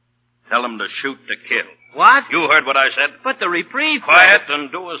 Mayor? Tell him to shoot to kill. What? You heard what I said. But the reprieve... Quiet and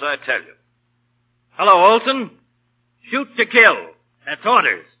do as I tell you. Hello, Olson. Shoot to kill. That's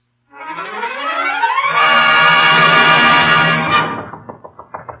orders.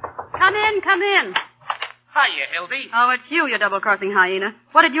 Come in. Hiya, Hildy. Oh, it's you double-crossing hyena.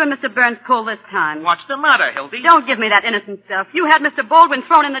 What did you and Mr. Burns pull this time? What's the matter, Hildy? Don't give me that innocent stuff. You had Mr. Baldwin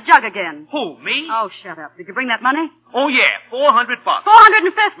thrown in the jug again. Who, me? Oh, shut up. Did you bring that money? Oh, yeah, $400. $450.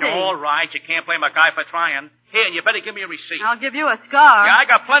 All right, you can't blame a guy for trying. Here, you better give me a receipt. I'll give you a scar. Yeah, I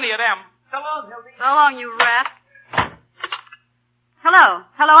got plenty of them. So long, Hildy. So long, you rat. Hello,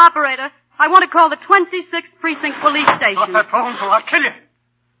 operator. I want to call the 26th Precinct Police Station. Off that phone, so I'll kill you.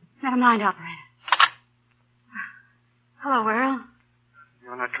 Never mind, operator. Hello, Earl.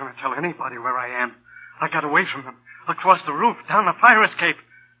 You're not going to tell anybody where I am. I got away from them. Across the roof, down the fire escape.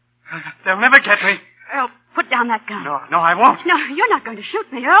 They'll never get me. Earl, put down that gun. No, I won't. No, you're not going to shoot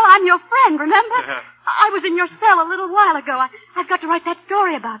me, Earl. I'm your friend, remember? Yeah. I was in your cell a little while ago. I've got to write that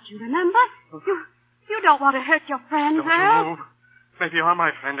story about you, remember? You don't want to hurt your friends, Don't Earl. you move. Maybe you're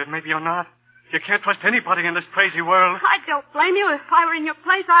my friend, and maybe you're not. You can't trust anybody in this crazy world. I don't blame you. If I were in your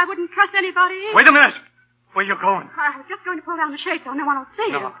place, I wouldn't trust anybody either. Wait a minute. Where you going? I was just going to pull down the shade so no one will see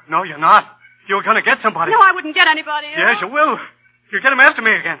you. No, you're not. You're going to get somebody. No, I wouldn't get anybody. Yes, you will. You get him after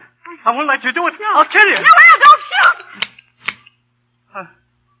me again. I won't let you do it. No. I'll kill you. No, Earl, don't shoot!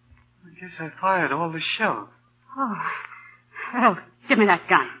 I guess I fired all the shells. Oh. Earl, give me that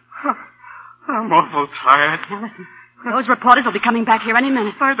gun. I'm awful tired. Now, listen. Those reporters will be coming back here any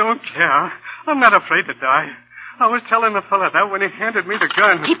minute. I don't care. I'm not afraid to die. I was telling the fella that when he handed me the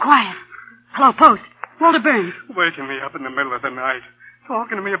gun. Keep quiet. Hello, Post. Walter Burns. Waking me up in the middle of the night.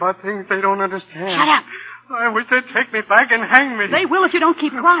 Talking to me about things they don't understand. Shut up. I wish they'd take me back and hang me. They will if you don't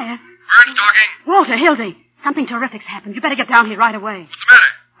keep quiet. Burns talking. Walter, Hildy. Something terrific's happened. You better get down here right away. What's the matter?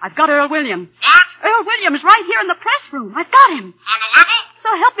 I've got Earl Williams. What? Earl Williams right here in the press room. I've got him. On the level?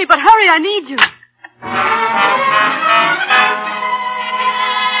 So help me, but hurry, I need you.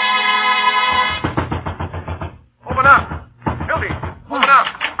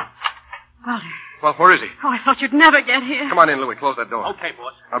 Well, where is he? Oh, I thought you'd never get here. Come on in, Louis. Close that door. Okay,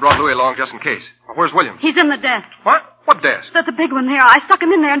 boss. I brought Louis along just in case. Well, where's Williams? He's in the desk. What? What desk? The big one there. I stuck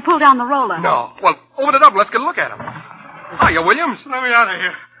him in there and pulled down the roller. No. Well, open it up and let's get a look at him. Hiya, Williams. Let me out of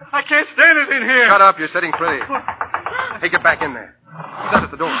here. I can't stand it in here. Shut up. You're sitting pretty. Hey, get back in there. Who's that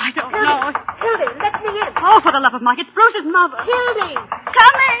at the door? I don't know. Hildy, let me in. Oh, for the love of Mike, it's Bruce's mother. Hildy.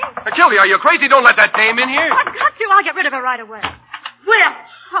 Coming. Hildy, are you crazy? Don't let that dame in here. I've got to. I'll get rid of her right away. Well,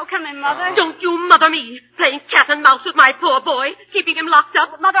 Oh, come in, Mother. don't you mother me, playing cat and mouse with my poor boy, keeping him locked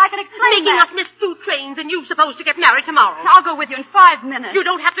up. Mother, I can explain Making that. us miss 2 trains and you supposed to get married tomorrow. I'll go with you in 5 minutes. You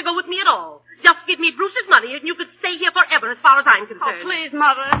don't have to go with me at all. Just give me Bruce's money and you could stay here forever as far as I'm Oh, concerned. please,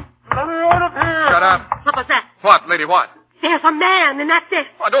 Mother. Let me out of here. Shut up. What was that? What, lady, what? There's a man in that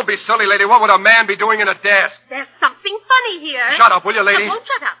desk. Oh, don't be silly, lady. What would a man be doing in a desk? There's something funny here. Shut up, will you, lady? I won't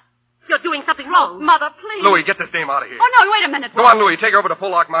shut up. You're doing something wrong. Mother, please. Louis, get this dame out of here. Oh, no, wait a minute. Go on, Louis. Take her over to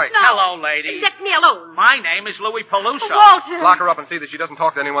Full Lock Mike. No. Hello, lady. Let me alone. My name is Louis Peluso. Walter. Lock her up and see that she doesn't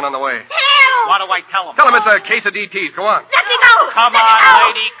talk to anyone on the way. Help! What do I tell him? Tell him it's a case of DTs. Go on. Let me go! Come Let on, me go!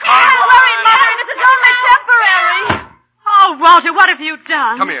 lady. Come Don't on. worry, Mother. This is only temporary. Oh, Walter, what have you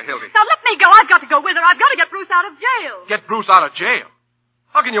done? Come here, Hildy. Now, let me go. I've got to go with her. I've got to get Bruce out of jail. Get Bruce out of jail.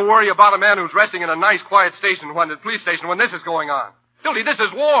 How can you worry about a man who's resting in a nice, quiet police station when this is going on? Hildy, this is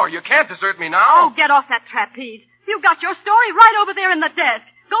war. You can't desert me now. Oh, get off that trapeze. You've got your story right over there in the desk.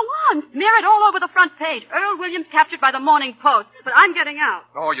 Go on. Smear it all over the front page. Earl Williams captured by the Morning Post. But I'm getting out.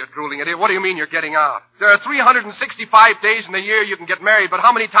 Oh, you're drooling, idiot. What do you mean you're getting out? There are 365 days in the year you can get married, but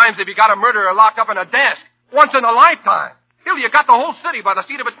how many times have you got a murderer locked up in a desk? Once in a lifetime. Hildy, you got the whole city by the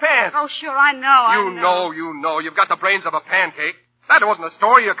seat of its pants. Oh, sure, I know. You know. You've got the brains of a pancake. That wasn't a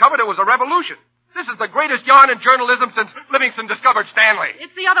story you covered. It was a revolution. This is the greatest yarn in journalism since Livingston discovered Stanley.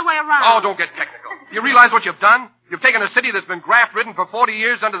 It's the other way around. Oh, don't get technical. You realize what you've done? You've taken a city that's been graft-ridden for 40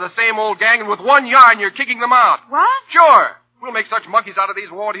 years under the same old gang, and with one yarn, you're kicking them out. What? Sure. We'll make such monkeys out of these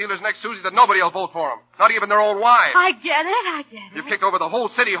ward healers next Tuesday that nobody will vote for them. Not even their own wives. I get it. You've kicked over the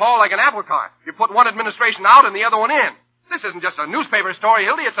whole city hall like an apple cart. You put one administration out and the other one in. This isn't just a newspaper story,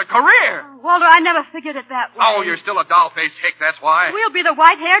 Hildy. It's a career. Walter, I never figured it that way. Oh, you're still a doll-faced hick, that's why. We'll be the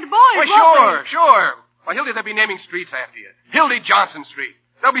white-haired boys, Well, won't sure. Why, Hildy, they'll be naming streets after you. Hildy Johnson Street.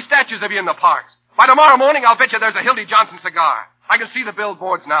 There'll be statues of you in the parks. By tomorrow morning, I'll bet you there's a Hildy Johnson cigar. I can see the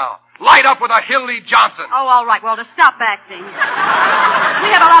billboards now. Light up with a Hildy Johnson. Oh, all right, Walter, stop acting. We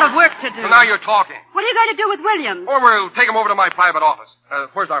have a lot of work to do. Well, now you're talking. What are you going to do with Williams? Or we'll take him over to my private office.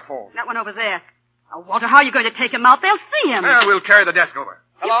 Where's our phone? That one over there. Oh, Walter, how are you going to take him out? They'll see him. We'll carry the desk over.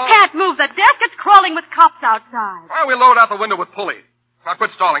 Hello? You can't move the desk. It's crawling with cops outside. Well, we'll load out the window with pulleys. Now, quit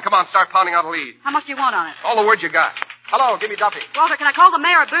stalling. Come on, start pounding out a lead. How much do you want on it? All the words you got. Hello, give me Duffy. Walter, can I call the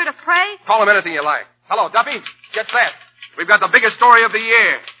mayor a bird of prey? Call him anything you like. Hello, Duffy. Get set. We've got the biggest story of the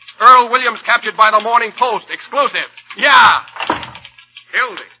year. Earl Williams captured by the Morning Post. Exclusive. Yeah.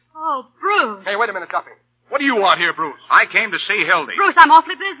 Hildy. Oh, Bruce. Hey, wait a minute, Duffy. What do you want here, Bruce? I came to see Hildy. Bruce, I'm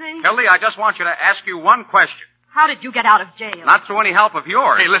awfully busy. Hildy, I just want you to ask you one question. How did you get out of jail? Not through any help of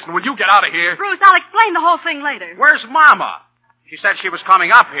yours. Hey, listen, will you get out of here? Bruce, I'll explain the whole thing later. Where's Mama? She said she was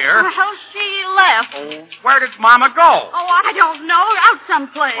coming up here. Well, she left. Oh, where did Mama go? Oh, I don't know. Out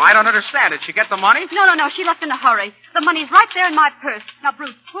someplace. Well, I don't understand. Did she get the money? No. She left in a hurry. The money's right there in my purse. Now,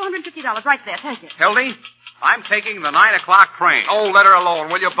 Bruce, $450 right there. Take it. Hildy, I'm taking the 9 o'clock train. Oh, let her alone,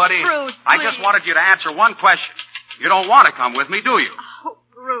 will you, buddy? Bruce, I please. just wanted you to answer one question. You don't want to come with me, do you? Oh,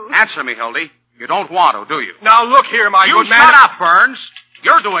 Bruce. Answer me, Hildy. You don't want to, do you? Now, look here, my you good man. shut up, Burns.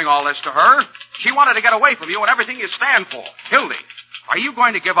 You're doing all this to her. She wanted to get away from you and everything you stand for. Hildy, are you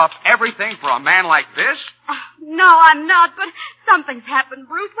going to give up everything for a man like this? No, I'm not, but something's happened,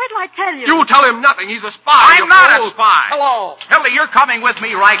 Bruce. Wait till I tell you. You tell him nothing. He's a spy. I'm not a spy. Hello. Hildy, you're coming with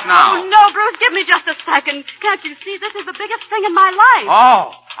me right now. Oh, no, Bruce, give me just a second. Can't you see this is the biggest thing in my life?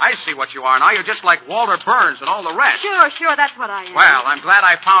 Oh, I see what you are now. You're just like Walter Burns and all the rest. Sure, that's what I am. Well, I'm glad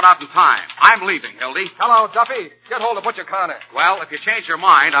I found out in time. I'm leaving, Hildy. Hello, Duffy. Get hold of Butcher Connor. Well, if you change your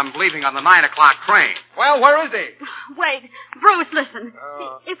mind, I'm leaving on the 9 o'clock train. Well, where is he? Wait, Bruce, listen.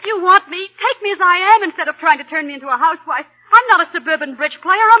 If you want me, take me as I am instead of trying to turn me into a housewife. I'm not a suburban bridge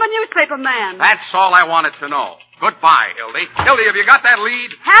player. I'm a newspaper man. That's all I wanted to know. Goodbye, Hildy. Hildy, have you got that lead?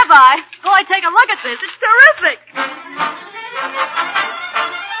 Have I? Boy, take a look at this. It's terrific.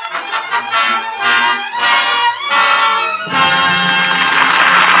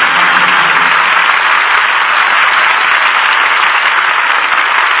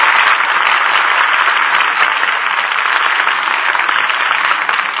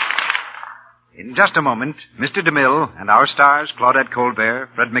 In just a moment, Mr. DeMille and our stars, Claudette Colbert,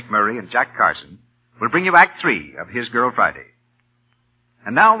 Fred McMurray, and Jack Carson, will bring you Act 3 of His Girl Friday.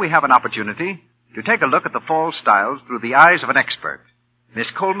 And now we have an opportunity to take a look at the fall styles through the eyes of an expert, Miss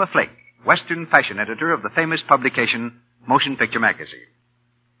Colma Flake, Western fashion editor of the famous publication Motion Picture Magazine.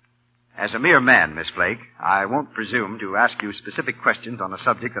 As a mere man, Miss Flake, I won't presume to ask you specific questions on a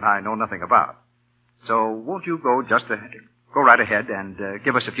subject that I know nothing about. So won't you go right ahead and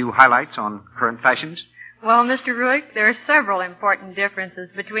give us a few highlights on current fashions? Well, Mr. Ruick, there are several important differences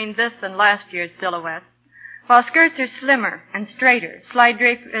between this and last year's silhouettes. While skirts are slimmer and straighter, side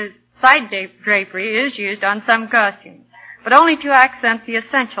drapery is used on some costumes, but only to accent the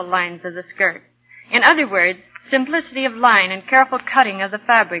essential lines of the skirt. In other words, simplicity of line and careful cutting of the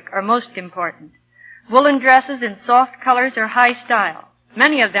fabric are most important. Woolen dresses in soft colors are high style.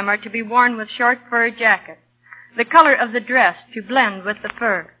 Many of them are to be worn with short fur jackets. The color of the dress to blend with the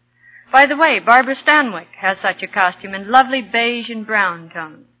fur. By the way, Barbara Stanwyck has such a costume in lovely beige and brown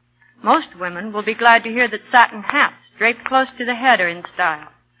tones. Most women will be glad to hear that satin hats draped close to the head are in style.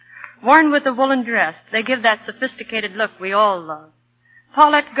 Worn with a woolen dress, they give that sophisticated look we all love.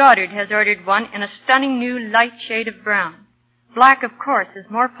 Paulette Goddard has ordered one in a stunning new light shade of brown. Black, of course, is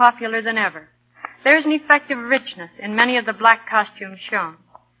more popular than ever. There's an effective richness in many of the black costumes shown.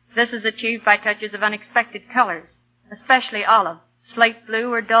 This is achieved by touches of unexpected colors, especially olive, slate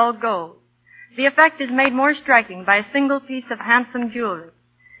blue, or dull gold. The effect is made more striking by a single piece of handsome jewelry.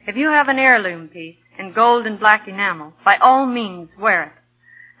 If you have an heirloom piece in gold and black enamel, by all means wear it.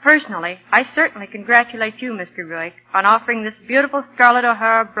 Personally, I certainly congratulate you, Mr. Ruick, on offering this beautiful Scarlett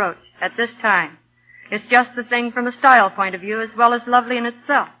O'Hara brooch at this time. It's just the thing from a style point of view as well as lovely in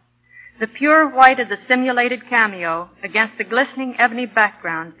itself. The pure white of the simulated cameo against the glistening ebony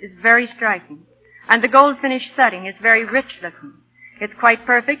background is very striking, and the gold finish setting is very rich looking. It's quite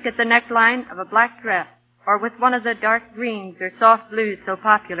perfect at the neckline of a black dress, or with one of the dark greens or soft blues so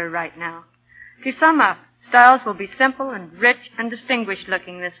popular right now. To sum up, styles will be simple and rich and distinguished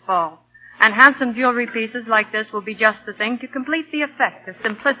looking this fall, and handsome jewelry pieces like this will be just the thing to complete the effect of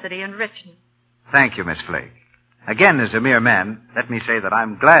simplicity and richness. Thank you, Miss Flake. Again, as a mere man, let me say that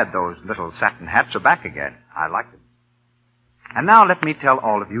I'm glad those little satin hats are back again. I like them. And now let me tell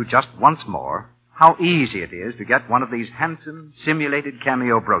all of you just once more how easy it is to get one of these handsome, simulated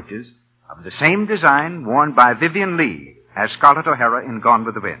cameo brooches of the same design worn by Vivian Lee as Scarlett O'Hara in Gone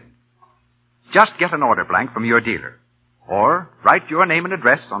with the Wind. Just get an order blank from your dealer, or write your name and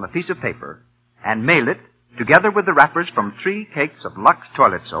address on a piece of paper and mail it together with the wrappers from 3 cakes of Lux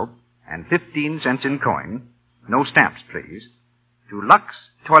toilet soap and 15 cents in coin, no stamps, please, to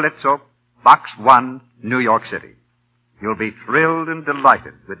Lux Toilet Soap, Box 1, New York City. You'll be thrilled and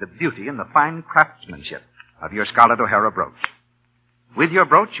delighted with the beauty and the fine craftsmanship of your Scarlett O'Hara brooch. With your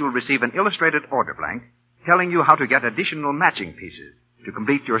brooch, you'll receive an illustrated order blank telling you how to get additional matching pieces to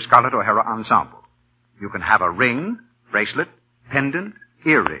complete your Scarlett O'Hara ensemble. You can have a ring, bracelet, pendant,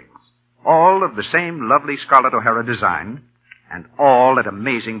 earrings, all of the same lovely Scarlett O'Hara design, and all at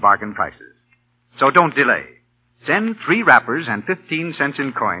amazing bargain prices. So don't delay. Send 3 wrappers and 15 cents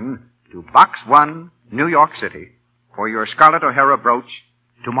in coin to Box 1, New York City, for your Scarlett O'Hara brooch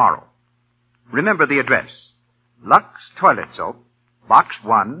tomorrow. Remember the address, Lux Toilet Soap, Box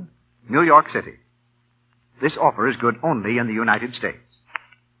 1, New York City. This offer is good only in the United States.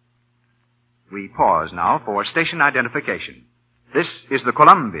 We pause now for station identification. This is the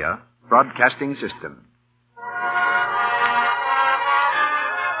Columbia Broadcasting System.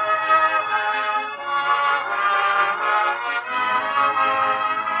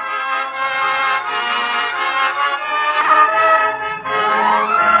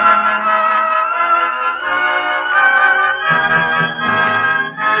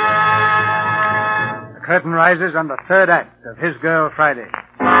 The curtain rises on the 3rd act of His Girl Friday.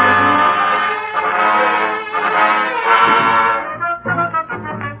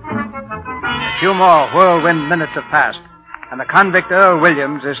 A few more whirlwind minutes have passed, and the convict Earl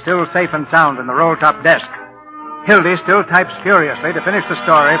Williams is still safe and sound in the roll-top desk. Hildy still types furiously to finish the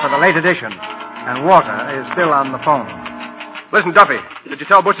story for the late edition, and Walter is still on the phone. Listen, Duffy, did you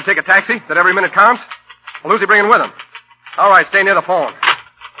tell Butch to take a taxi, that every minute counts? Well, who's he bringing with him? All right, stay near the phone.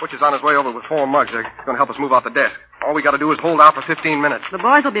 Butch is on his way over with 4 mugs. They're going to help us move out the desk. All we got to do is hold out for 15 minutes. The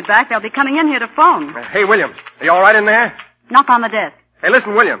boys will be back. They'll be coming in here to phone. Hey, William, are you all right in there? Knock on the desk. Hey,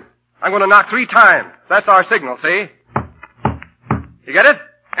 listen, William. I'm going to knock 3 times. That's our signal, see? You get it?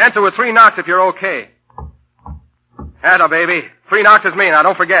 Answer with 3 knocks if you're okay. Atta, baby. 3 knocks is me. Now,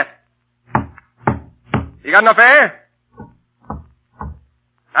 don't forget. You got enough air?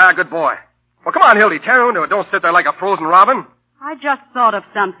 Ah, good boy. Well, come on, Hildy. Tear into it. Don't sit there like a frozen robin. I just thought of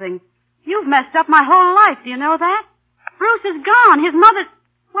something. You've messed up my whole life. Do you know that? Bruce is gone. His mother...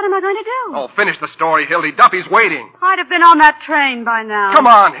 What am I going going to do? Oh, finish the story, Hildy. Duffy's waiting. I'd have been on that train by now. Come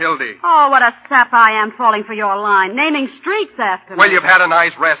on, Hildy. Oh, what a sap I am falling for your line. Naming streets after me. Well, you've had a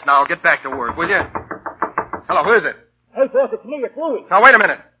nice rest now. Get back to work, will you? Hello, who is it? Hey, boss, it's me. It's Louis. Now, wait a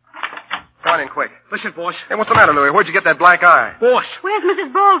minute. Come on in quick. Listen, boss. Hey, what's the matter, Louis? Where'd you get that black eye? Boss. Where's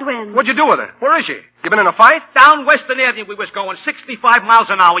Mrs. Baldwin? What'd you do with her? Where is she? You been in a fight? Down Western Avenue we was going, 65 miles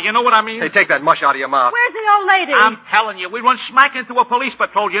an hour. You know what I mean? Hey, take that mush out of your mouth. Where's the old lady? I'm telling you, we run smack into a police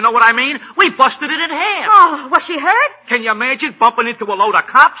patrol. You know what I mean? We busted it in half. Oh, was she hurt? Can you imagine bumping into a load of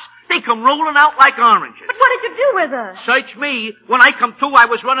cops? They come rolling out like oranges. But what did you do with her? Search me. When I come to, I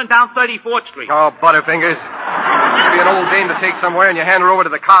was running down 34th Street. Oh, Butterfingers. Give you an old dame to take somewhere and you hand her over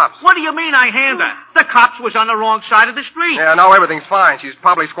to the cops. What do you mean I hand her? The cops was on the wrong side of the street. Yeah, now everything's fine. She's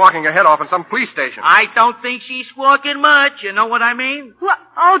probably squawking her head off in some police station. I don't think she's squawking much. You know what I mean? What?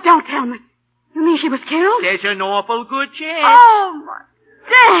 Oh, don't tell me. You mean she was killed? There's an awful good chance. Oh, my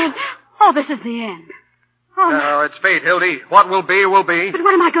Dad. Oh, this is the end. Oh, no, it's fate, Hildy. What will be, will be. But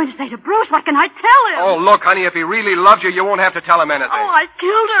what am I going to say to Bruce? What can I tell him? Oh, look, honey, if he really loves you, you won't have to tell him anything. Oh, I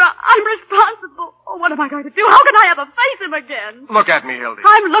killed her. I'm responsible. Oh, what am I going to do? How can I ever face him again? Look at me, Hildy.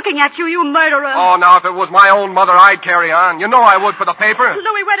 I'm looking at you, you murderer. Oh, now, if it was my own mother, I'd carry on. You know I would for the paper.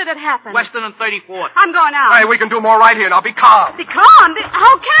 Louis, where did it happen? Western and 34th. I'm going out. Hey, we can do more right here. Now, be calm. Be calm?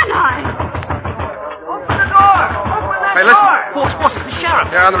 How can I? Open the door. Open that Hey, listen. Boss, it's the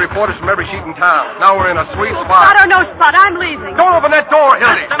sheriff. Yeah, and the reporters from every sheet in town. Now we're in a sweet spot. Spot or no spot, I'm leaving. Don't open that door,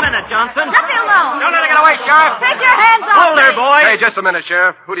 Hildy. Just a minute, Johnson. Let me alone. Don't let her get away, Sheriff. Take your hands off Hold her, me. boy. Hey, just a minute,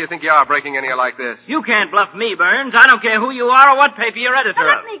 Sheriff. Who do you think you are breaking in here like this? You can't bluff me, Burns. I don't care who you are or what paper you're editor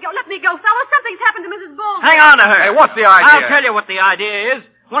Now, of. let me go, fellas. Something's happened to Mrs. Baldwin. Hang on to her. Hey, what's the idea? I'll tell you what the idea is.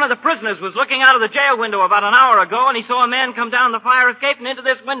 One of the prisoners was looking out of the jail window about an hour ago, and he saw a man come down the fire escape and into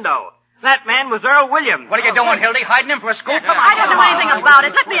this window. That man was Earl Williams. What are you doing, Hildy? Hiding him for a scoop? Come on. I don't know anything about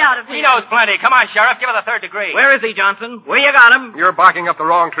it. Let me out of He here. knows plenty. Come on, Sheriff. Give her the third degree. Where is he, Johnson? Where you got him? You're barking up the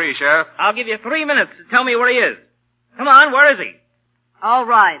wrong tree, Sheriff. I'll give you 3 minutes to tell me where he is. Come on, where is he? All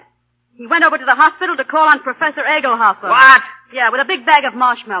right. He went over to the hospital to call on Professor Egelhofer. What? Yeah, with a big bag of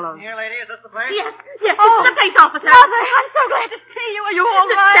marshmallows. Here, lady, is this the place? Yes, it's Oh. the police officer. Mother, I'm so glad to see you. Are you all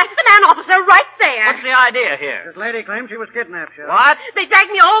right? That's the man officer right there. What's the idea here? This lady claims she was kidnapped, Sheriff. What? They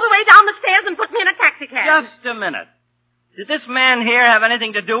dragged me all the way down the stairs and put me in a taxicab. Just a minute. Did this man here have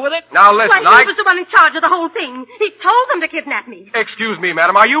anything to do with it? Now, listen, Why, he was the one in charge of the whole thing. He told them to kidnap me. Excuse me,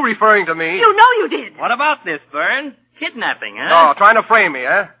 madam. Are you referring to me? You know you did. What about this, Burns? Kidnapping, huh? No, trying to frame me,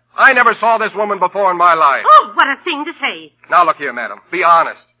 eh? I never saw this woman before in my life. Oh, what a thing to say. Now, look here, madam. Be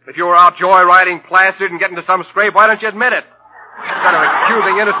honest. If you were out joyriding, plastered, and getting into some scrape, why don't you admit it? Instead of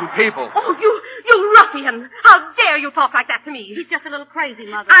accusing innocent people. Oh, you ruffian. How dare you talk like that to me? He's just a little crazy,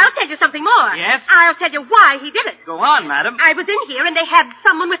 Mother. I'll tell you something more. Yes? I'll tell you why he did it. Go on, madam. I was in here and they had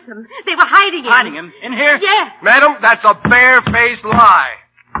someone with them. They were hiding him. Hiding him? In here? Yes. Madam, that's a bare-faced lie.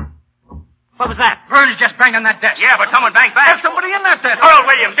 What was that? Burns just banged on that desk. Yeah, but someone banged back. There's somebody in that desk. Earl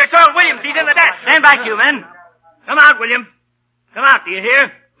Williams. It's Earl Williams. He's in the desk. Stand back, you men. Come out, William. Come out, do you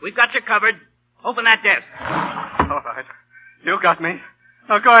hear? We've got you covered. Open that desk. All right. You got me.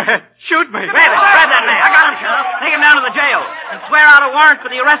 Now go ahead. Shoot me. Grab it. Grab that man. I got him, Sheriff. Take him down to the jail and swear out a warrant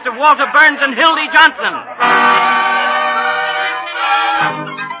for the arrest of Walter Burns and Hildy Johnson.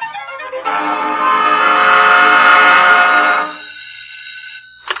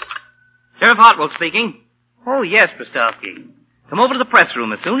 Sheriff Hartwell speaking. Oh, yes, Bostowski. Come over to the press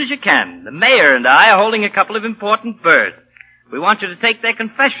room as soon as you can. The mayor and I are holding a couple of important birds. We want you to take their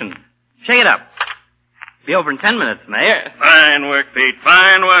confession. Shake it up. Be over in 10 minutes, Mayor. Fine work, Pete.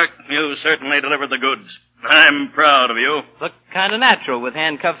 Fine work. You certainly delivered the goods. I'm proud of you. Look kind of natural with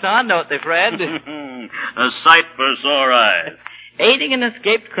handcuffs on, don't they, Fred? A sight for sore eyes. Aiding an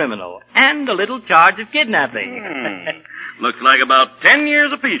escaped criminal and a little charge of kidnapping. Looks like about 10 years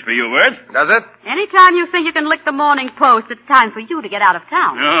apiece for you, Bert. Does it? Anytime you think you can lick the Morning Post, it's time for you to get out of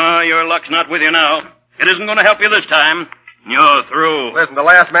town. Oh, your luck's not with you now. It isn't going to help you this time. You're through. Listen, the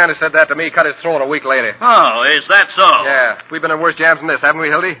last man who said that to me cut his throat a week later. Oh, is that so? Yeah. We've been in worse jams than this, haven't we,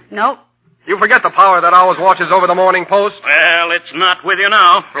 Hildy? Nope. You forget the power that always watches over the Morning Post? Well, it's not with you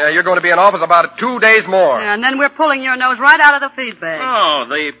now. Yeah, you're going to be in office about 2 days more. Yeah, and then we're pulling your nose right out of the feed bag. Oh,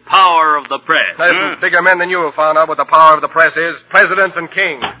 the power of the press. Listen, bigger men than you have found out what the power of the press is. Presidents and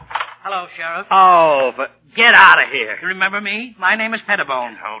kings. Hello, Sheriff. Oh, but get out of here. You remember me? My name is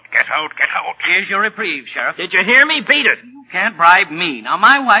Pettibone. Get out. Here's your reprieve, Sheriff. Did you hear me? Beat it. You can't bribe me. Now,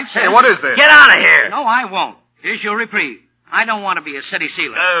 my wife says... Hey, what is this? Get out of here. No, I won't. Here's your reprieve. I don't want to be a city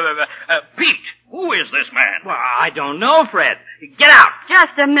sealer. Pete, who is this man? Well, I don't know, Fred. Get out.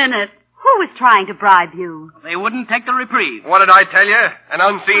 Just a minute. Who was trying to bribe you? They wouldn't take the reprieve. What did I tell you? An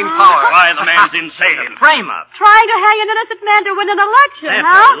unseen power. Why, the man's insane. Frame up. Trying to hang an innocent man to win an election,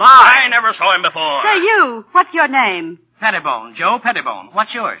 That's huh? a lie. I never saw him before. Say, you, what's your name? Pettibone, Joe Pettibone.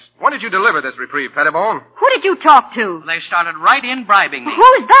 What's yours? When did you deliver this reprieve, Pettibone? Who did you talk to? They started right in bribing me.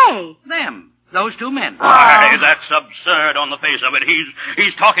 Who's they? Them. Those two men. Why, that's absurd on the face of it.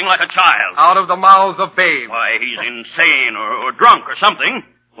 He's talking like a child. Out of the mouths of babes. Why, he's insane or drunk or something.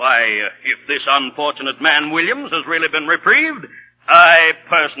 Why, if this unfortunate man, Williams, has really been reprieved, I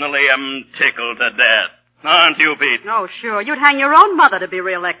personally am tickled to death. Aren't you, Pete? Oh, sure. You'd hang your own mother to be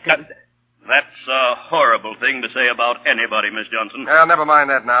reelected. That's a horrible thing to say about anybody, Miss Johnson. Well, never mind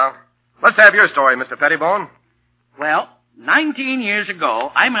that now. Let's have your story, Mr. Pettibone. Well, 19 years ago,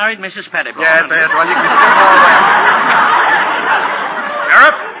 I married Mrs. Pettibone. Yes, well, you can skip all that.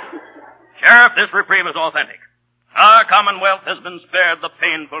 Sheriff, this reprieve is authentic. Our Commonwealth has been spared the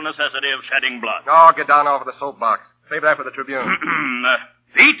painful necessity of shedding blood. Oh, get down off of the soapbox. Save that for the Tribune.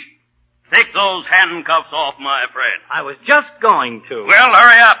 Pete, take those handcuffs off my friend. I was just going to. Well,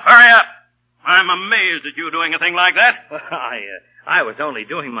 hurry up. I'm amazed at you doing a thing like that. Well, I was only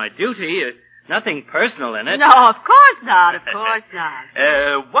doing my duty. Nothing personal in it. No, of course not. Of course not.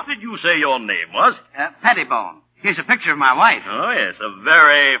 What did you say your name was? Pettibone. Here's a picture of my wife. Oh, yes, a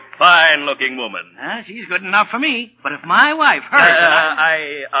very fine-looking woman. She's good enough for me. But if my wife heard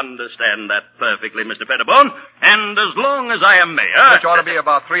I understand that perfectly, Mr. Pettibone. And as long as I am mayor... Which ought to be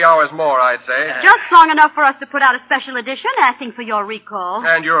about 3 hours more, I'd say. Just long enough for us to put out a special edition asking for your recall.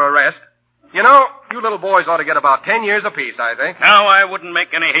 And your arrest. You know, you little boys ought to get about 10 years apiece, I think. Now, I wouldn't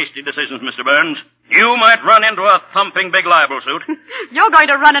make any hasty decisions, Mr. Burns. You might run into a thumping big libel suit. You're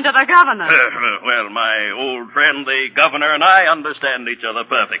going to run into the governor. Well, my old friend, the governor, and I understand each other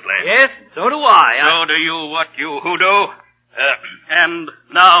perfectly. Yes, so do I. So do you, what you who do. And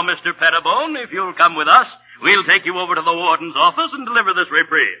now, Mr. Pettibone, if you'll come with us, we'll take you over to the warden's office and deliver this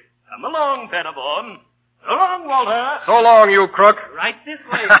reprieve. Come along, Pettibone. So long, Walter. So long, you crook. Right this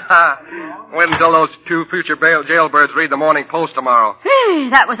way. Wait until those two future jailbirds read the Morning Post tomorrow.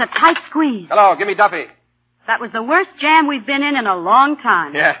 That was a tight squeeze. Hello, give me Duffy. That was the worst jam we've been in a long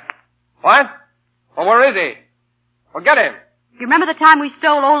time. Yeah. What? Well, where is he? Well, get him. You remember the time we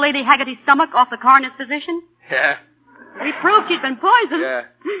stole old Lady Haggerty's stomach off the coroner's physician? Yeah. We proved she'd been poisoned. Yeah.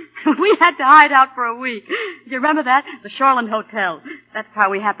 We had to hide out for a week. You remember that? The Shoreland Hotel. That's how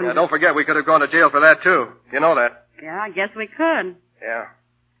we happened Yeah, don't forget we could have gone to jail for that, too. You know that. Yeah, I guess we could. Yeah.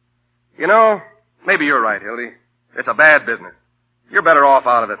 You know, maybe you're right, Hildy. It's a bad business. You're better off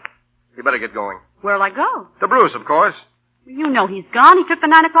out of it. You better get going. Where'll I go? To Bruce, of course. You know he's gone. He took the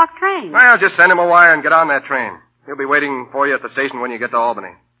 9 o'clock train. Well, just send him a wire and get on that train. He'll be waiting for you at the station when you get to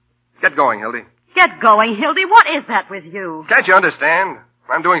Albany. Get going, Hildy. Get going, Hildy. What is that with you? Can't you understand?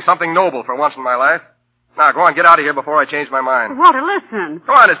 I'm doing something noble for once in my life. Now, go on, get out of here before I change my mind. Walter, listen.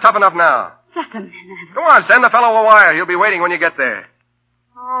 Go on, it's tough enough now. Just a minute. Go on, send the fellow a wire. He'll be waiting when you get there.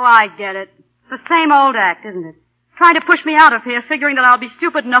 Oh, I get it. The same old act, isn't it? Trying to push me out of here, figuring that I'll be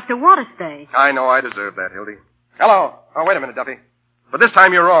stupid enough to want to stay. I know I deserve that, Hildy. Hello. Oh, wait a minute, Duffy. But this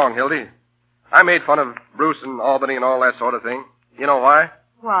time you're wrong, Hildy. I made fun of Bruce and Albany and all that sort of thing. You know why?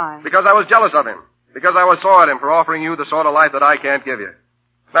 Why? Because I was jealous of him. Because I was sore at him for offering you the sort of life that I can't give you.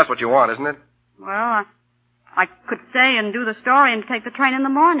 That's what you want, isn't it? Well, I could stay and do the story and take the train in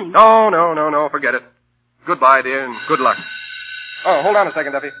the morning. No, forget it. Goodbye, dear, and good luck. Oh, hold on a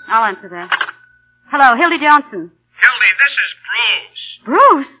second, Duffy. I'll answer that. Hello, Hildy Johnson. Hildy, this is Bruce.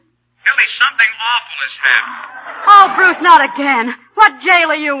 Bruce? Hildy, something awful has happened. Oh, Bruce, not again. What jail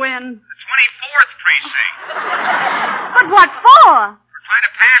are you in? The 24th precinct. But what for? We're trying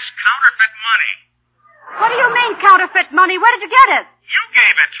to pass counterfeit money. What do you mean, counterfeit money? Where did you get it? You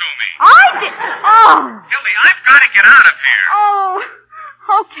gave it to me. I did? Oh. Hildy, I've got to get out of here. Oh,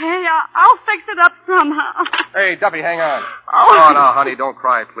 okay. I'll fix it up somehow. Hey, Duffy, hang on. Oh, no, honey, don't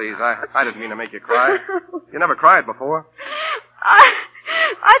cry, please. I didn't mean to make you cry. You never cried before.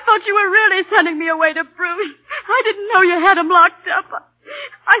 I thought you were really sending me away to Bruce. I didn't know you had him locked up.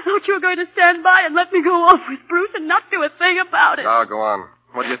 I thought you were going to stand by and let me go off with Bruce and not do a thing about it. Oh, go on.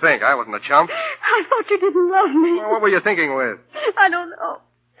 What do you think? I wasn't a chump. I thought you didn't love me. Well, what were you thinking with? I don't know.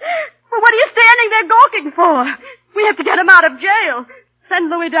 Well, what are you standing there gawking for? We have to get him out of jail. Send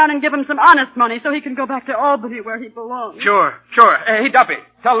Louis down and give him some honest money so he can go back to Albany where he belongs. Sure. Hey, Duffy,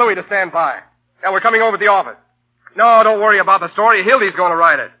 tell Louis to stand by. Yeah, we're coming over to the office. No, don't worry about the story. Hildy's going to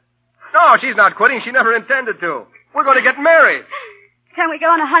write it. No, she's not quitting. She never intended to. We're going to get married. Can we go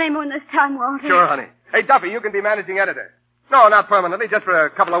on a honeymoon this time, Walter? Sure, honey. Hey, Duffy, you can be managing editor. No, not permanently, just for a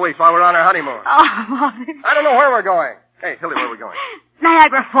couple of weeks while we're on our honeymoon. Oh, Walter. I don't know where we're going. Hey, Hildy, where are we going?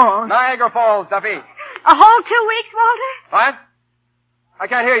 Niagara Falls. Niagara Falls, Duffy. A whole 2 weeks, Walter? What? I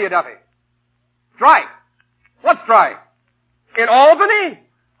can't hear you, Duffy. Strike. What strike? In Albany?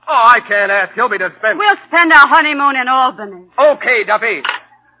 Oh, I can't ask Hildy to spend... We'll spend our honeymoon in Albany. Okay, Duffy.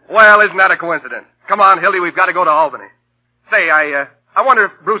 Well, isn't that a coincidence? Come on, Hildy, we've got to go to Albany. Say, I wonder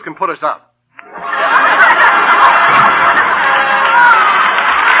if Bruce can put us up.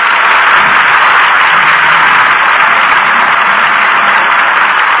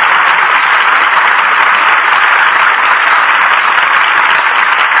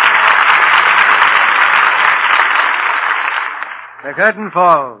 The curtain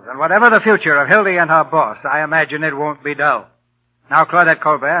falls, and whatever the future of Hildy and her boss, I imagine it won't be dull. Now Claudette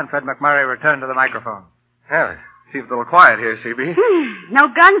Colbert and Fred McMurray return to the microphone. Yeah, it seems a little quiet here, CB. No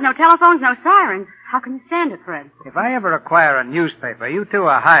guns, no telephones, no sirens. How can you stand it, Fred? If I ever acquire a newspaper, you two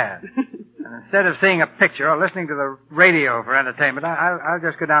are hired. And instead of seeing a picture or listening to the radio for entertainment, I'll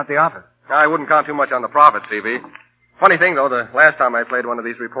just go down to the office. I wouldn't count too much on the profit, CB. Funny thing, though, the last time I played one of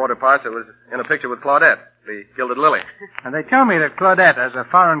these reporter parts, it was in a picture with Claudette, the Gilded Lily. And they tell me that Claudette, as a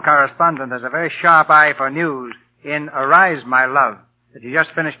foreign correspondent, has a very sharp eye for news in Arise, My Love, that you just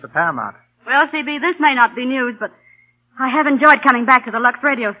finished for Paramount. Well, CB, this may not be news, but I have enjoyed coming back to the Lux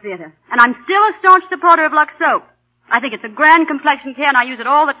Radio Theater. And I'm still a staunch supporter of Lux Soap. I think it's a grand complexion care, and I use it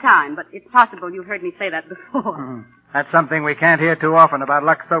all the time. But it's possible you've heard me say that before. Mm-hmm. That's something we can't hear too often about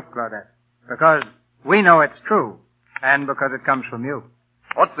Lux Soap, Claudette. Because we know it's true, and because it comes from you.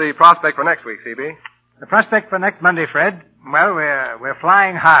 What's the prospect for next week, CB? The prospect for next Monday, Fred? Well, we're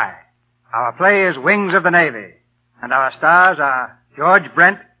flying high. Our play is Wings of the Navy. And our stars are George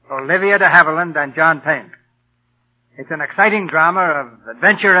Brent, Olivia de Havilland, and John Payne. It's an exciting drama of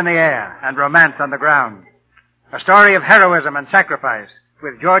adventure in the air and romance on the ground. A story of heroism and sacrifice,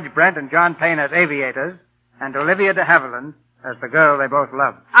 with George Brent and John Payne as aviators, and Olivia de Havilland as the girl they both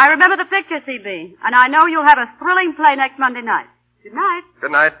love. I remember the picture, CB, and I know you'll have a thrilling play next Monday night. Good night.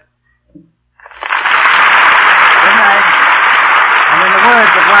 Good night. Good night. And in the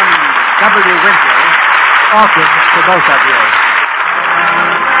words of one W. Winter, orchids to both of you.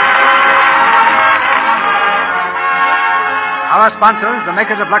 Our sponsors, the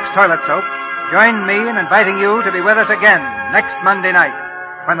makers of Lux Toilet Soap, join me in inviting you to be with us again next Monday night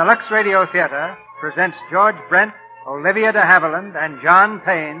when the Lux Radio Theater presents George Brent, Olivia de Havilland, and John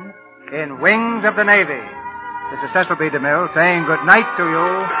Payne in Wings of the Navy. This is Cecil B. DeMille saying good night to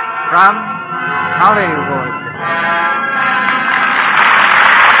you from Hollywood.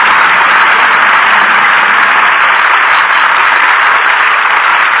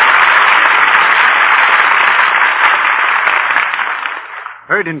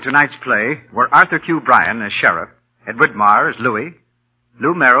 Heard in tonight's play were Arthur Q. Bryan as sheriff, Edward Marr as Louis,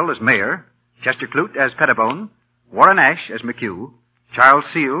 Lou Merrill as mayor, Chester Clute as Pettibone, Warren Ash as McHugh, Charles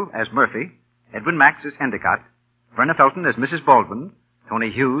Seal as Murphy, Edwin Max as Endicott, Verna Felton as Mrs. Baldwin,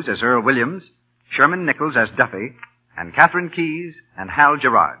 Tony Hughes as Earl Williams, Sherman Nichols as Duffy, and Catherine Keyes and Hal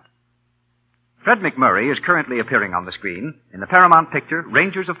Gerard. Fred McMurray is currently appearing on the screen in the Paramount picture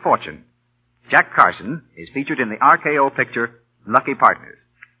Rangers of Fortune. Jack Carson is featured in the RKO picture Lucky Partners.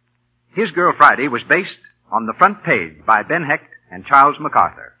 His Girl Friday was based on The Front Page by Ben Hecht and Charles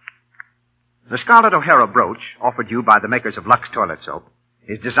MacArthur. The Scarlett O'Hara brooch, offered you by the makers of Lux Toilet Soap,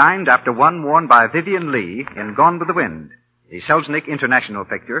 is designed after one worn by Vivian Lee in Gone with the Wind, the Selznick International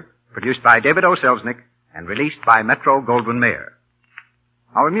picture, produced by David O. Selznick and released by Metro-Goldwyn-Mayer.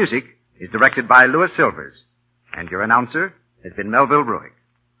 Our music is directed by Louis Silvers, and your announcer has been Melville Ruick.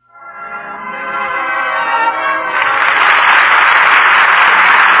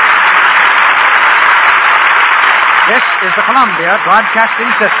 This is the Columbia Broadcasting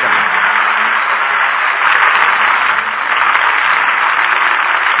System.